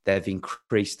 They've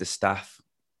increased the staff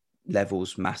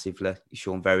levels massively.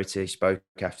 Sean Verity spoke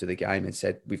after the game and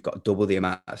said, we've got double the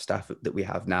amount of staff that we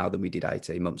have now than we did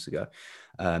 18 months ago.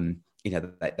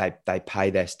 They pay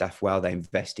their staff well, they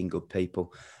invest in good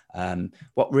people.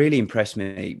 What really impressed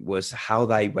me was how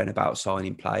they went about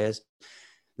signing players.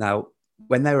 Now,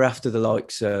 when they were after the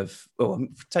likes of,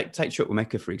 take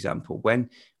Chukwuemeka, for example, when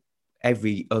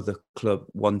every other club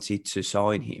wanted to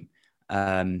sign him,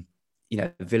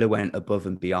 Villa went above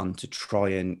and beyond to try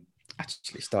and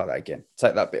actually start that again.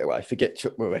 Take that bit away. Forget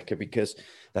Chukwuemeka because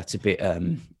that's a bit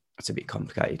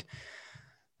complicated.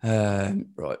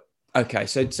 Right. Okay.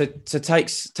 So take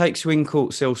Sil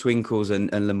Swinkles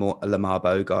and Lamar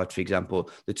Bogard, for example,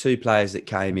 the two players that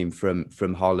came in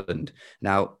from Holland.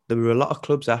 Now, there were a lot of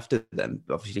clubs after them.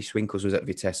 Obviously, Swinkles was at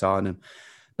Vitesse Arnhem.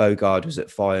 Bogard was at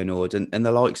Feyenoord, and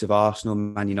the likes of Arsenal,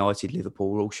 Man United, Liverpool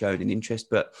were all showing an interest.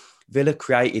 But Villa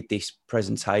created this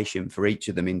presentation for each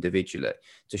of them individually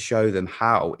to show them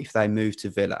how, if they moved to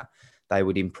Villa, they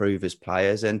would improve as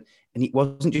players. And it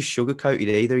wasn't just sugar-coated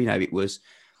either. It was,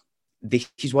 this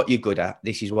is what you're good at,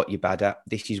 this is what you're bad at,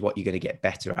 this is what you're going to get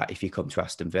better at if you come to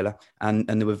Aston Villa. And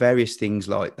there were various things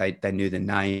like they knew the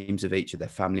names of each of their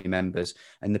family members.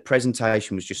 And the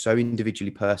presentation was just so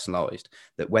individually personalised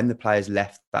that when the players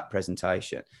left that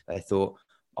presentation, they thought,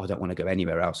 I don't want to go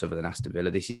anywhere else other than Aston Villa.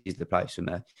 This is the place for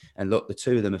me. And look, the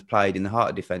two of them have played in the Heart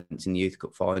of Defence in the Youth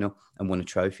Cup final and won a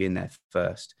trophy in their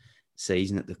first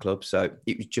season at the club. So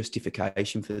it was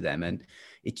justification for them. And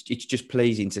it's just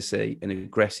pleasing to see an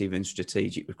aggressive and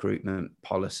strategic recruitment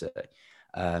policy,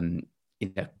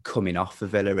 coming off for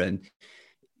Villa. And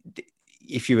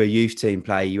if you're a youth team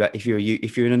player, if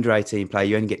you're an under 18 player,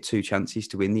 you only get 2 chances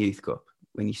to win the Youth Cup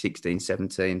when you're 16,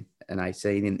 17 and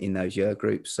 18 in those year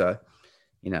groups. So,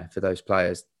 for those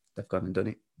players, they've gone and done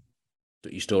it.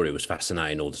 Your story was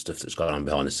fascinating, all the stuff that's gone on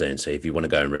behind the scenes. So if you want to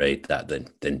go and read that,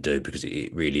 then do, because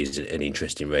it really is an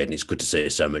interesting read. And it's good to see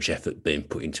so much effort being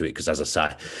put into it, because as I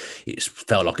say, it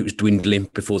felt like it was dwindling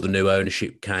before the new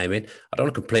ownership came in. I don't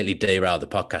want to completely derail the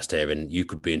podcast here, and you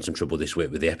could be in some trouble this week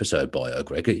with the episode bio,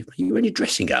 Greg. Are you in your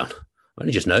dressing gown? I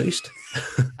only just noticed.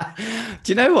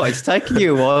 Do you know what? It's taken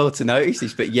you a while to notice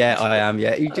this, but yeah, I am.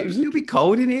 Yeah, it was a little bit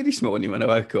cold in here this morning when I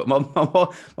woke up. My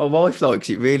wife likes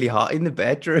it really hot in the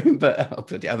bedroom,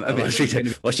 but what's she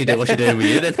doing with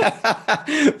you then?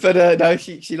 But no,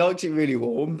 she likes it really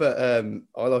warm, but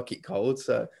I like it cold.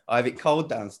 So I have it cold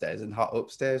downstairs and hot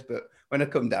upstairs. But when I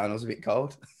come down, I was a bit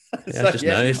cold. Yeah, I just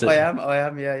noticed it. I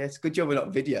am. Yeah. It's a good job we're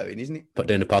not videoing, isn't it? But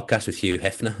doing a podcast with Hugh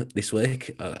Hefner this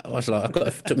week, I was like,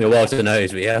 it took me a while to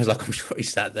notice, but yeah, I was like, I'm sure he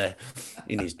sat there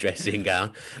in his dressing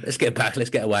gown. Let's get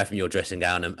away from your dressing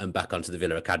gown and back onto the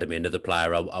Villa Academy. Another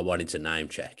player I wanted to name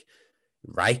check,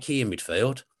 Reiki in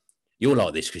midfield. You're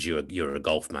like this because you're a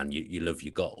golf man. You love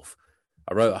your golf.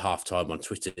 I wrote at halftime on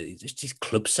Twitter, just his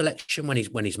club selection when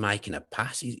he's making a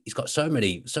pass. He's got so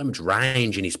much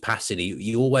range in his passing.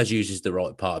 He always uses the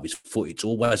right part of his foot. It's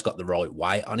always got the right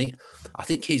weight on it. I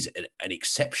think he's an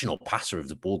exceptional passer of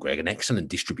the ball, Greg, an excellent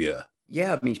distributor.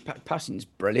 Yeah, I mean, his passing is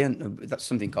brilliant. That's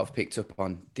something I've picked up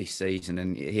on this season.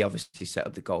 And he obviously set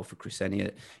up the goal for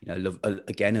Crescenia.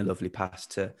 Again, a lovely pass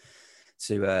to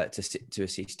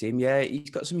assist him. Yeah, he's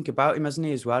got something about him, hasn't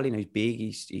he, as well? He's big,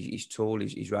 he's tall,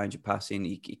 he's range of passing,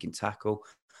 he can tackle,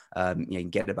 he can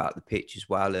get about the pitch as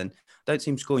well. And I don't see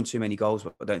him scoring too many goals,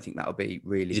 but I don't think that'll be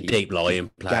really... He's a deep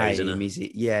lying player, isn't he? Is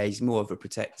it? Yeah, he's more of a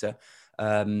protector.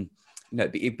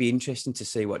 It'd be interesting to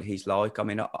see what he's like. I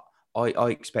mean, I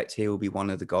expect he will be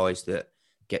one of the guys that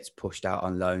gets pushed out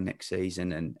on loan next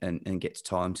season and gets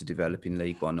time to develop in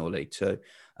League One or League Two,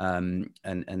 and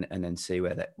then see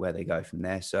where they go from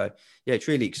there. So yeah, it's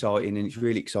really exciting, and it's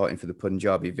really exciting for the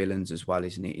Punjabi Villains as well,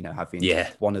 isn't it? Having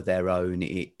one of their own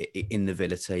in the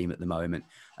Villa team at the moment,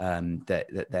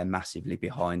 that they're massively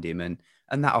behind him, and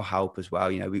that'll help as well.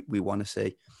 We want to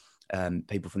see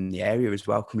people from the area as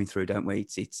well coming through, don't we?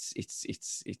 It's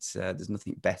there's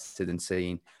nothing better than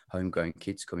seeing homegrown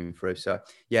kids coming through. So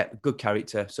yeah, good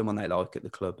character, someone they like at the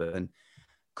club, and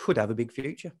could have a big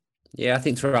future. Yeah, I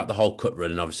think throughout the whole cup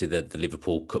run, and obviously the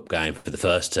Liverpool Cup game for the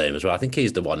first team as well, I think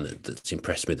he's the one that's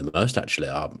impressed me the most, actually.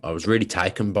 I was really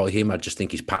taken by him. I just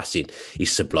think his passing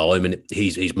is sublime, and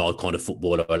he's my kind of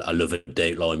footballer. I love a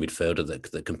deep line midfielder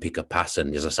that can pick a pass,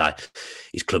 and as I say,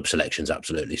 his club selection's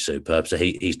absolutely superb. So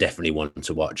he's definitely one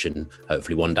to watch, and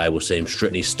hopefully one day we'll see him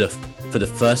strutting his stuff for the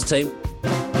first team.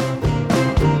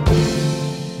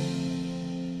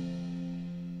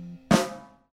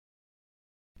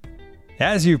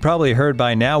 As you've probably heard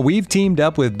by now, we've teamed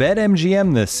up with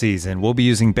BetMGM this season. We'll be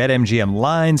using BetMGM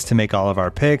lines to make all of our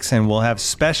picks, and we'll have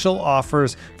special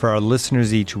offers for our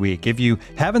listeners each week. If you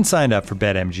haven't signed up for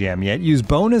BetMGM yet, use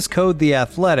bonus code The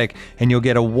Athletic, and you'll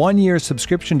get a 1-year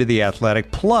subscription to The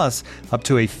Athletic, plus up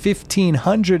to a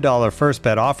 $1,500 first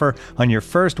bet offer on your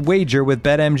first wager with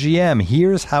BetMGM.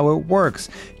 Here's how it works.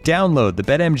 Download the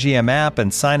BetMGM app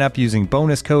and sign up using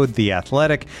bonus code The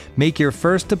Athletic. Make your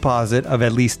first deposit of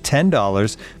at least $10.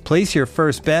 Place your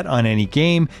first bet on any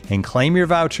game and claim your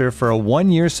voucher for a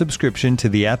 1-year subscription to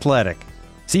The Athletic.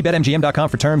 See BetMGM.com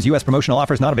for terms. U.S. promotional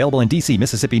offers not available in D.C.,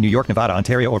 Mississippi, New York, Nevada,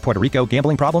 Ontario, or Puerto Rico.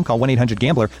 Gambling problem? Call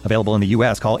 1-800-GAMBLER. Available in the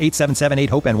U.S. Call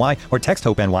 877-8-HOPE-NY or text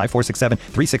HOPE-NY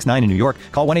 467-369 in New York.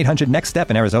 Call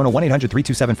 1-800-NEXT-STEP in Arizona.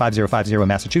 1-800-327-5050 in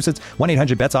Massachusetts.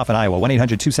 1-800-BETS-OFF in Iowa.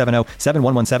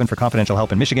 1-800-270-7117 for confidential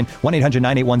help in Michigan.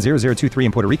 1-800-981-0023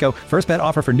 in Puerto Rico. First bet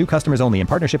offer for new customers only in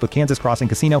partnership with Kansas Crossing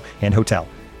Casino and Hotel.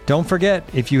 Don't forget,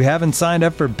 if you haven't signed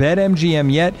up for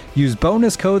BetMGM yet, use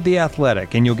bonus code The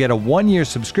Athletic, and you'll get a 1-year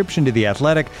subscription to The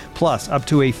Athletic, plus up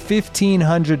to a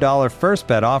 $1,500 first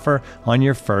bet offer on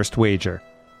your first wager.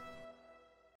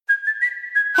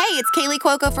 Hey, it's Kaylee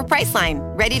Cuoco for Priceline.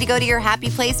 Ready to go to your happy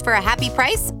place for a happy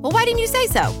price? Well, why didn't you say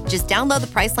so? Just download the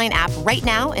Priceline app right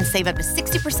now and save up to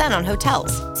 60% on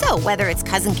hotels. So whether it's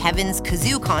Cousin Kevin's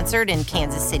Kazoo Concert in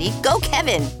Kansas City, go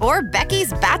Kevin, or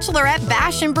Becky's Bachelorette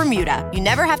Bash in Bermuda, you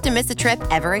never have to miss a trip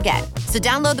ever again. So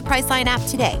download the Priceline app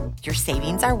today. Your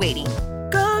savings are waiting.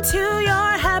 Go to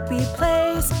your happy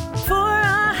place for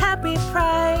a happy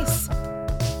price.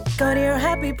 Go to your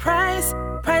happy price,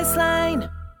 Priceline.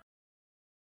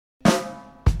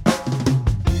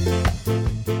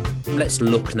 Let's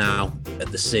look now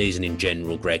at the season in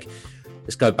general, Greg.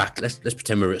 Let's go back. Let's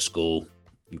pretend we're at school.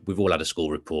 We've all had a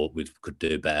school report. We could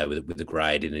do better with the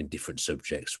grading in different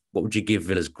subjects. What would you give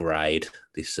Villa's grade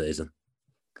this season?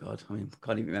 God, I mean,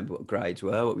 can't even remember what grades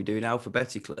were. What we doing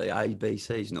alphabetically, A, B,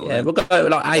 C's, and all Yeah, that. we'll go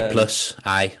like A plus,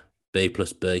 A, B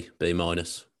plus B, B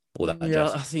minus, all that. Yeah,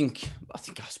 jazz.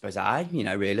 I suppose A. You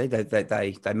know, really,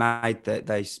 they made that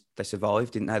they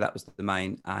survived, didn't they? That was the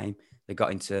main aim. They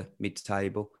got into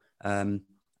mid-table. And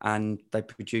they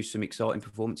produced some exciting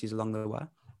performances along the way.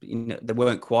 But, you know, they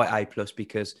weren't quite A plus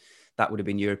because that would have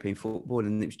been European football,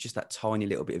 and it was just that tiny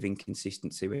little bit of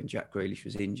inconsistency when Jack Grealish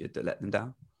was injured that let them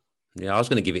down. Yeah, I was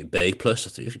going to give it B plus.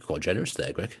 I think you're quite generous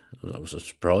there, Greg. That was a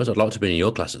surprise. I'd like to be in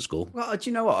your class at school. Well, do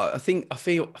you know what? I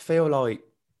feel like,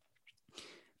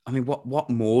 I mean, what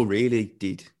more really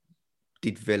did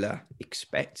Villa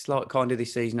expect? Like kind of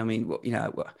this season. I mean, what, you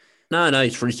know. No,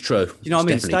 it's true. You know what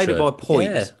I mean? Stayed up by a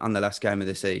point Yeah. on the last game of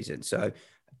the season. So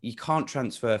you can't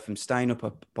transfer from staying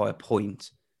up by a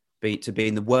point to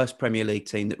being the worst Premier League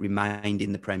team that remained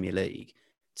in the Premier League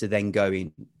to then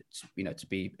going, you know, to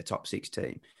be a top 6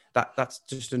 team. That's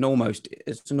just an almost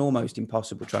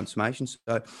impossible transformation.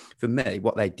 So for me,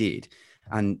 what they did,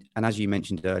 and as you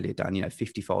mentioned earlier, Dan, you know,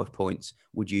 55 points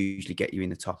would usually get you in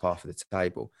the top half of the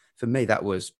table. For me, that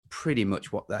was pretty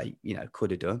much what they, you know,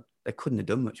 could have done. They couldn't have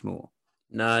done much more.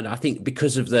 No, I think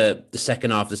because of the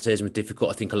second half of the season was difficult,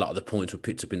 I think a lot of the points were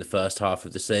picked up in the first half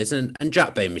of the season. And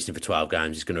Jack being missing for 12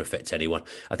 games is going to affect anyone.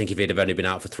 I think if he'd have only been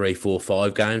out for 3, 4,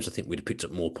 5 games, I think we'd have picked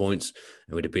up more points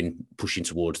and we'd have been pushing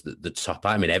towards the top 8.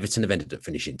 I mean, Everton have ended up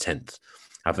finishing 10th,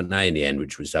 haven't they, in the end,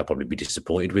 which was I'll probably be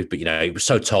disappointed with. But, you know, it was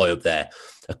so tight up there.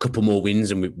 A couple more wins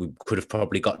and we could have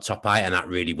probably got top 8, and that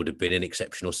really would have been an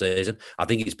exceptional season. I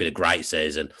think it's been a great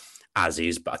season as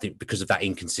is, but I think because of that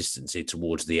inconsistency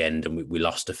towards the end and we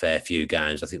lost a fair few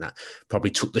games, I think that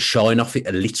probably took the shine off it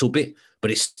a little bit, but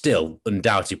it's still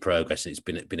undoubted progress. It's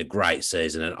been a great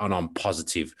season, and I'm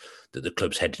positive that the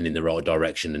club's heading in the right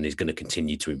direction and is going to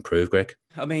continue to improve, Greg.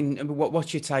 I mean,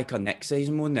 what's your take on next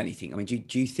season more than anything? I mean,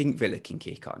 do you think Villa can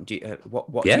kick on?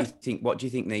 What do you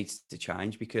think needs to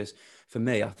change? Because for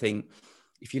me, I think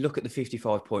if you look at the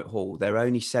 55-point haul, they're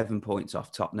only 7 points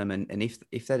off Tottenham, and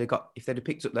if they'd have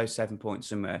picked up those 7 points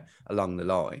somewhere along the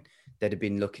line, they'd have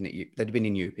been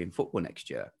in European football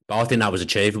next year. But I think that was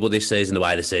achievable this season, the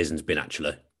way the season's been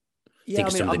actually. Yeah,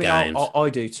 I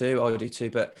do too.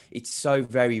 But it's so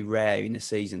very rare in the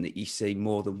season that you see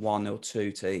more than 1 or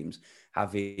 2 teams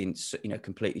having, you know,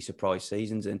 completely surprise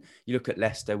seasons. And you look at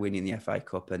Leicester winning the FA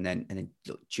Cup and then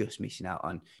just missing out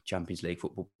on Champions League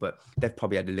football. But they've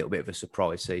probably had a little bit of a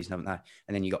surprise season, haven't they?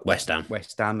 And then you got West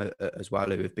Ham as well,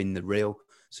 who have been the real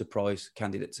surprise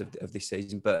candidates of this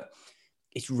season. But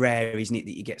it's rare, isn't it,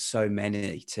 that you get so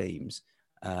many teams.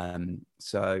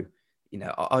 So, you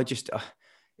know,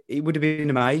 it would have been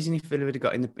amazing if Villa would have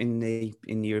got in the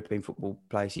European football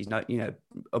places. No,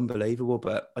 unbelievable.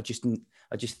 But I just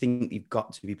think you've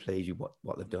got to be pleased with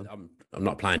what they've done. I'm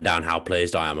not playing down how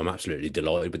pleased I am. I'm absolutely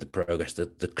delighted with the progress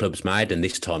that the club's made. And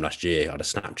this time last year, I'd have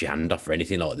snapped your hand off for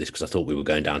anything like this because I thought we were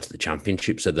going down to the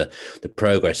Championship. So the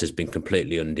progress has been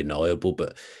completely undeniable.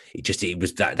 But it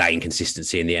was that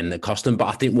inconsistency in the end that cost them. But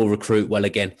I think we'll recruit well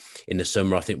again in the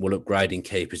summer. I think we'll upgrade in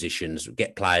key positions,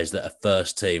 get players that are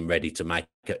first team ready to make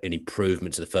an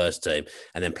improvement to the first team,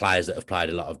 and then players that have played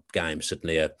a lot of games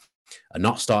suddenly are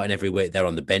not starting every week. They're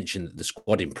on the bench and the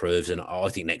squad improves. And I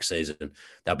think next season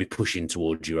they'll be pushing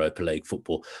towards Europa League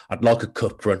football. I'd like a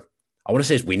cup run. I want to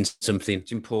see us win something.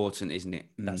 It's important, isn't it?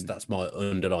 That's my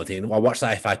underlying thing. I watched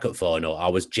that FA Cup final. I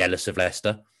was jealous of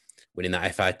Leicester winning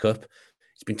that FA Cup.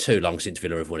 It's been too long since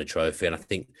Villa have won a trophy. And I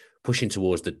think pushing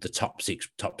towards the top 6,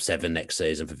 top 7 next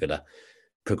season for Villa,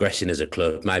 progressing as a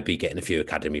club, maybe getting a few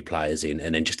academy players in,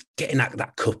 and then just getting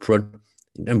that cup run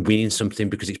and winning something,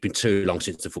 because it's been too long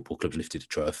since the football club's lifted a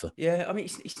trophy. Yeah, I mean,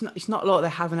 it's not like they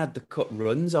haven't had the cup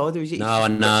runs either, is it? No, I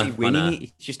know. Winning it,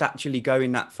 it's just actually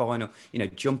going that final,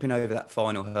 jumping over that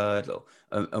final hurdle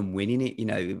and winning it.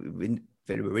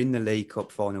 Villa were in the League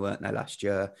Cup final, weren't they, last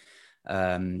year?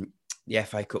 The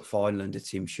FA Cup final under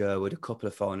Tim Sherwood, a couple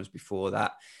of finals before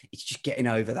that. It's just getting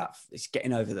over that. It's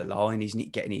getting over the line, isn't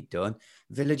it? Getting it done.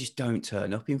 Villa just don't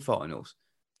turn up in finals.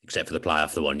 Except for the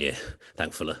playoff the 1 year,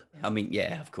 thankfully. I mean,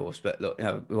 yeah, of course. But look,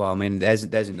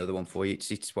 there's another one for you.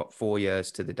 It's 4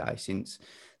 years to the day since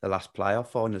the last playoff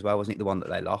final as well, wasn't it? The one that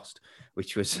they lost,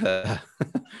 which was horrible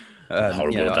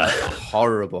day. A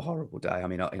horrible day. I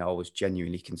mean, I was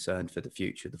genuinely concerned for the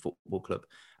future of the football club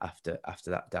after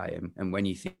that day. And when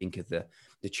you think of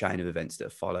the chain of events that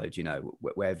have followed,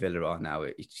 where Villa are now,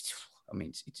 it's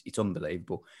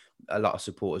unbelievable. A lot of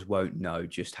supporters won't know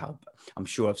just how, I'm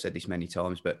sure I've said this many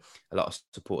times, but a lot of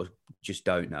supporters just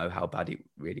don't know how bad it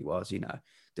really was.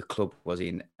 The club was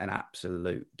in an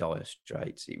absolute dire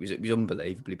straits. It was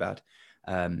unbelievably bad.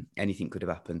 Anything could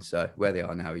have happened. So where they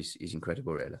are now is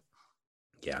incredible, really.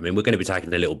 Yeah, I mean, we're going to be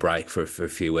taking a little break for a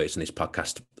few weeks on this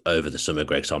podcast over the summer,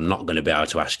 Greg. So I'm not going to be able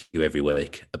to ask you every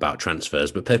week about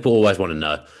transfers, but people always want to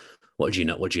know, what do you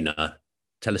know? What do you know?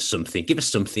 Tell us something. Give us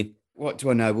something. What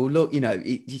do I know? Well, look,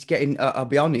 it's getting, I'll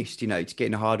be honest, it's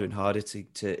getting harder and harder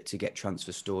to get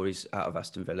transfer stories out of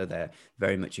Aston Villa. They're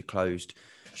very much a closed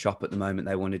shop at the moment.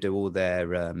 They want to do all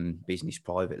their business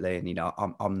privately. And,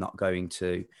 I'm not going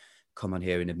to come on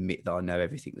here and admit that I know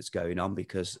everything that's going on,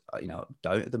 because, I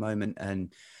don't at the moment.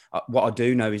 And what I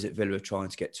do know is that Villa are trying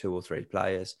to get 2 or 3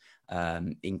 players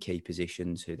in key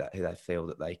positions who they feel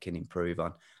that they can improve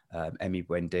on. Emi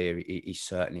Buendia is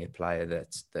certainly a player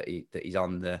that is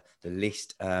on the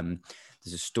list.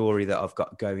 There's a story that I've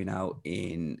got going out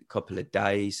in a couple of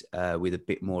days with a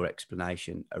bit more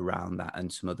explanation around that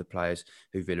and some other players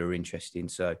who Villa are interested in.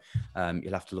 So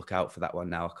you'll have to look out for that one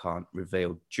now. I can't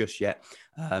reveal just yet,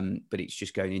 but it's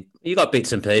just going in. You got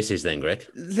bits and pieces then, Greg?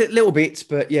 Little bits,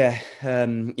 but yeah,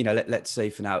 let's see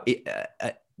for now.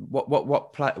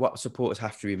 What supporters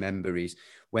have to remember is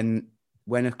when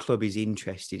a club is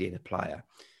interested in a player,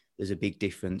 there's a big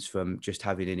difference from just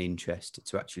having an interest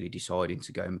to actually deciding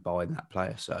to go and buy that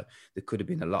player. So there could have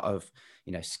been a lot of,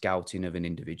 scouting of an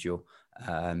individual,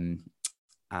 and,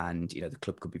 the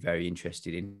club could be very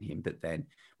interested in him. But then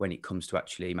when it comes to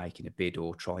actually making a bid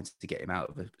or trying to get him out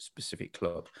of a specific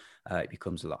club, it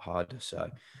becomes a lot harder. So,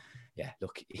 yeah,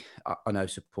 look, I know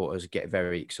supporters get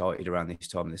very excited around this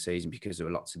time of the season because there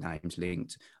are lots of names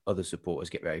linked. Other supporters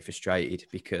get very frustrated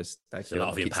because they feel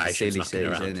like it's a silly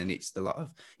season and it's a lot of,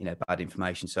 bad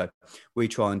information. So we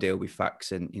try and deal with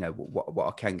facts, and, what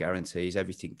I can guarantee is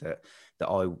everything that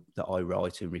I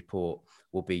write and report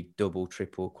will be double,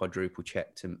 triple, quadruple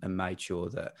checked and made sure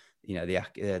that,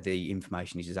 the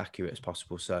information is as accurate as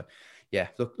possible. So, yeah,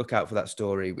 look out for that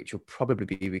story, which will probably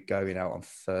be going out on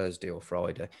Thursday or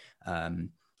Friday.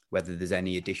 Whether there's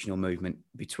any additional movement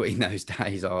between those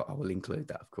days, I will include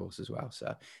that, of course, as well.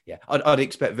 So, yeah, I'd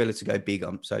expect Villa to go big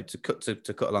on. So to cut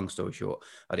a long story short,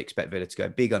 I'd expect Villa to go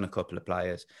big on a couple of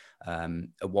players,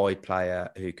 a wide player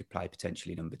who could play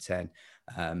potentially number 10.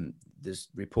 There's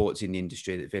reports in the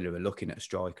industry that Villa are looking at a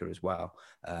striker as well.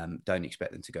 Don't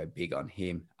expect them to go big on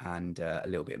him, and a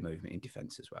little bit of movement in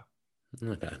defence as well.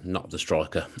 Okay, not the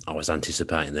striker I was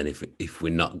anticipating then if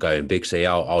we're not going big. So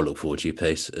yeah, I'll look forward to your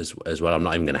piece as well. I'm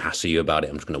not even going to hassle you about it.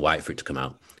 I'm just going to wait for it to come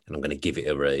out and I'm going to give it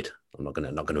a read. I'm not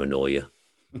going to annoy you.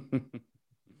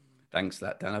 Thanks for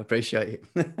that, Dan. I appreciate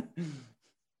it.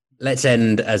 Let's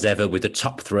end as ever with the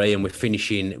top 3, and we're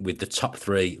finishing with the top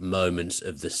 3 moments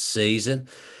of the season.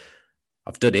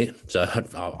 I've done it, so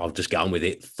I'll just get on with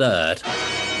it. Third.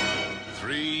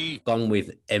 3, gone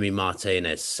with Emi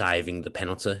Martinez saving the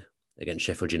penalty against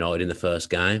Sheffield United in the first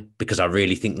game, because I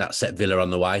really think that set Villa on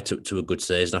the way to a good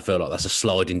season. I feel like that's a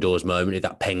sliding doors moment. If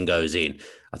that pen goes in,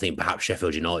 I think perhaps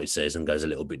Sheffield United's season goes a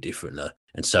little bit differently.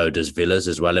 And so does Villa's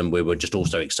as well. And we were just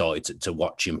also excited to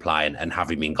watch him play and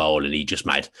have him in goal. And he just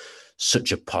made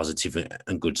such a positive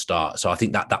and good start. So I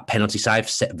think that penalty save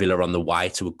set Villa on the way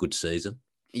to a good season.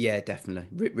 Yeah,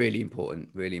 definitely. Really important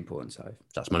save.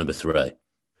 That's my number 3.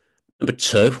 Number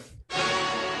 2.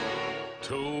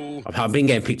 I've been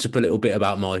getting picked up a little bit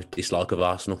about my dislike of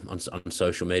Arsenal on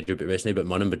social media a bit recently, but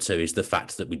my number 2 is the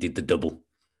fact that we did the double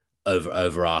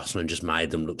over Arsenal and just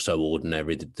made them look so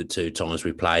ordinary the 2 times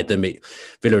we played them.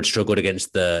 Villa had struggled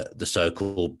against the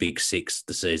so-called Big Six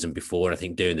the season before, and I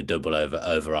think doing the double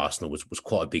over Arsenal was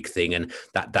quite a big thing. And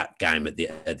that game at the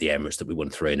Emirates that we won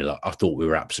 3-0, I thought we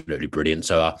were absolutely brilliant.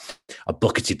 So I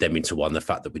bucketed them into one, the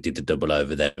fact that we did the double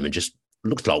over them, and just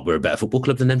looked like we're a better football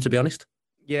club than them, to be honest.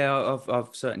 Yeah, I've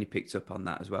certainly picked up on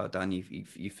that as well, Dan.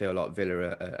 You feel like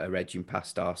Villa are edging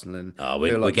past Arsenal, and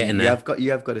we're getting there.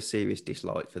 You have got a serious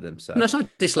dislike for them. So no, it's not a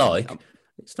dislike.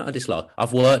 It's not a dislike.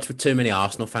 I've worked with too many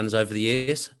Arsenal fans over the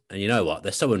years, and you know what?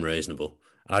 They're so unreasonable.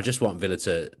 And I just want Villa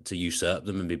to usurp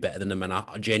them and be better than them. And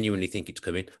I genuinely think it's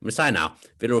coming. I'm going to say now,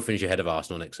 Villa will finish ahead of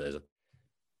Arsenal next season.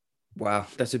 Wow,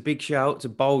 that's a big shout. It's a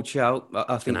bold shout.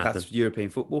 I think that's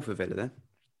European football for Villa then.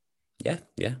 Yeah.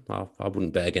 I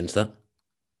wouldn't bet against that.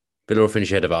 Villa will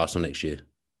finish ahead of Arsenal next year.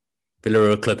 Villa are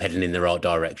a club heading in the right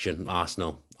direction.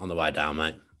 Arsenal on the way down,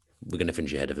 mate. We're going to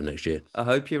finish ahead of them next year. I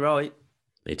hope you're right.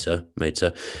 Me too.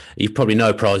 You've probably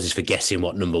no prizes for guessing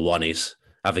what number 1 is.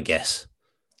 Have a guess.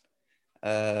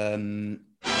 1.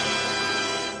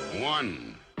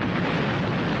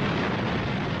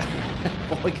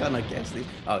 Why can't I guess this?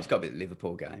 Oh, it's got to be the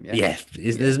Liverpool game. Yeah.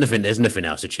 There's nothing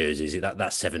else to choose, is it? That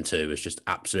 7-2 was just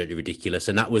absolutely ridiculous.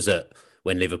 And that was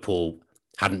when Liverpool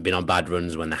hadn't been on bad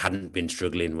runs, when they hadn't been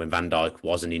struggling, when Van Dijk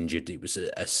wasn't injured. It was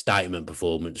a statement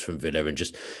performance from Villa and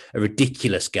just a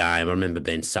ridiculous game. I remember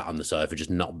being sat on the sofa just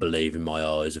not believing my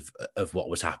eyes of what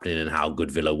was happening and how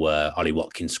good Villa were. Ollie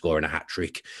Watkins scoring a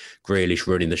hat-trick, Grealish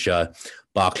running the show,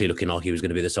 Barkley looking like he was going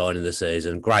to be the signing of the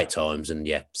season. Great times. And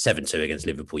 7-2 against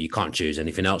Liverpool. You can't choose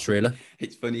anything else, really.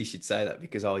 It's funny you should say that,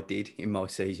 because I did in my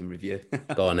season review.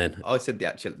 Go on then. I said the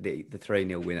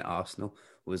 3-0 win at Arsenal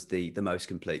was the most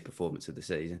complete performance of the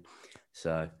season.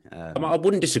 So I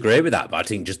wouldn't disagree with that, but I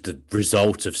think just the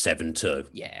result of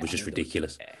 7-2 was just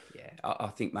ridiculous. Yeah. I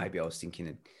think maybe I was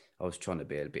thinking, I was trying to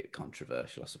be a bit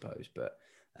controversial, I suppose, but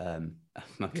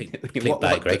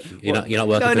clickbait, Greg. You're not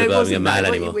working for the Birmingham Mail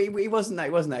anymore. It wasn't that.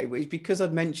 It was because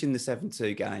I'd mentioned the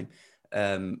 7-2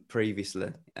 game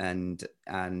previously, and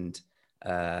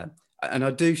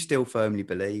I do still firmly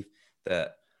believe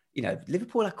that,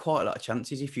 Liverpool had quite a lot of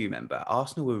chances. If you remember,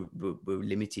 Arsenal were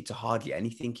limited to hardly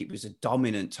anything. It was a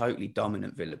totally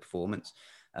dominant Villa performance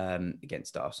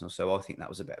against Arsenal. So I think that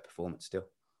was a better performance still.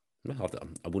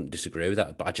 I wouldn't disagree with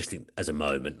that, but I just think as a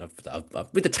moment,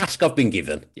 with the task I've been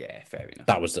given, fair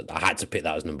enough. I had to pick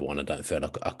that as number 1. I don't feel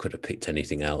like I could have picked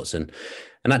anything else, and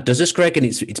that does us, Greg. And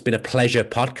it's been a pleasure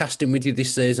podcasting with you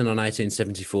this season on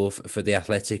 1874 for The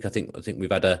Athletic. I think we've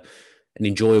had an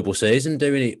enjoyable season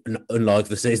doing it, unlike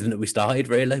the season that we started,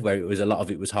 really, where a lot of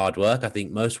it was hard work. I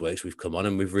think most weeks we've come on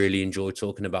and we've really enjoyed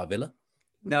talking about Villa.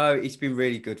 No, it's been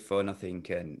really good fun, I think,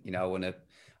 and I want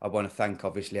to thank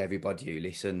obviously everybody who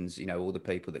listens. All the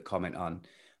people that comment on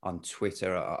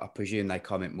Twitter. I presume they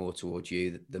comment more towards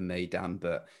you than me, Dan.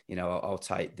 But I'll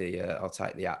take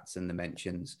the ats and the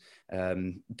mentions.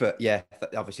 But yeah,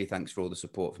 obviously thanks for all the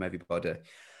support from everybody.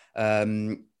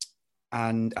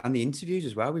 And the interviews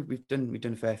as well. We've done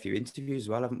a fair few interviews as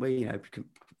well, haven't we?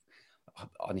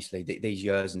 Honestly, these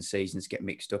years and seasons get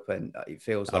mixed up, and it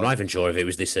feels like... I'm not even sure if it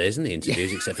was this season, the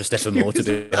interviews, except for Stephen Moore, to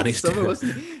be honest.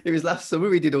 It was last summer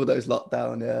we did all those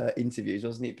lockdown interviews,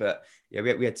 wasn't it? But yeah,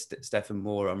 we had Stephen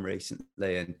Moore on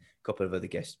recently and a couple of other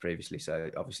guests previously. So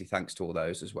obviously thanks to all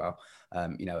those as well. I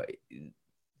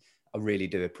really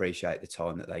do appreciate the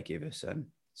time that they give us.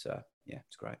 So yeah,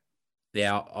 it's great.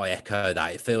 Yeah, I echo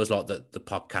that. It feels like that the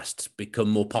podcast's become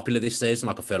more popular this season.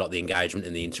 Like I feel like the engagement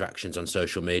and the interactions on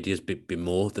social media has been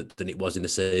more than it was in the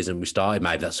season we started.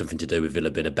 Maybe that's something to do with Villa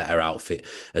being a better outfit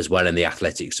as well. And the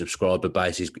Athletic subscriber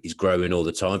base is growing all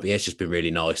the time. But yeah, it's just been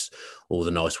really nice, all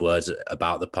the nice words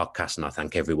about the podcast. And I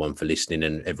thank everyone for listening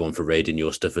and everyone for reading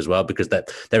your stuff as well, because they're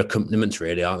accompaniments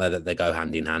really, aren't they? That they go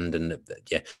hand in hand. And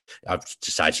yeah, I've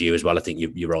to say to you as well, I think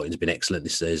your writing's been excellent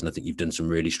this season. I think you've done some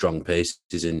really strong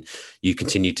pieces and you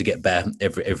continue to get better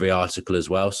every article as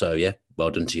well. So yeah, well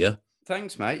done to you.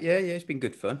 Thanks, mate. Yeah, it's been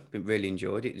good fun. Been really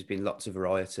enjoyed it. There's been lots of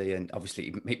variety, and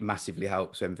obviously it massively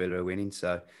helps when Villa are winning.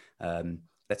 So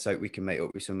let's hope we can make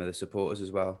up with some of the supporters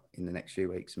as well in the next few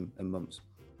weeks and months.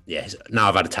 Yes, now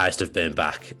I've had a taste of being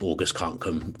back. August can't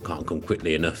come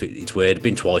quickly enough. It's weird. It's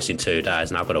been twice in 2 days,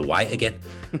 and I've got to wait again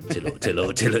till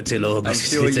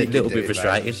August. Sure it's a little bit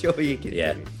frustrating. I'm sure you can.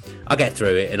 Yeah, I'll get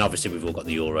through it, and obviously we've all got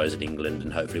the Euros in England,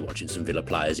 and hopefully watching some Villa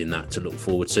players in that to look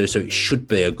forward to. So it should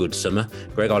be a good summer.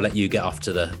 Greg, I'll let you get off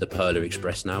to the Polar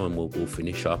Express now, and we'll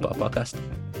finish our podcast.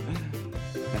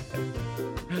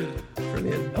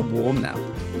 Brilliant. I'm warm now.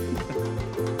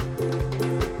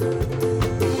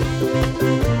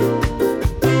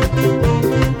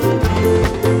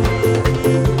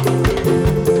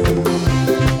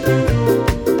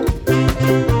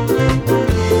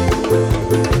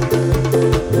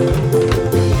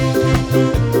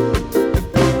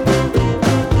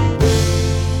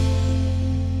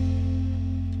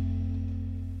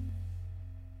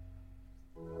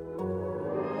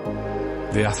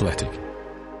 The Athletic.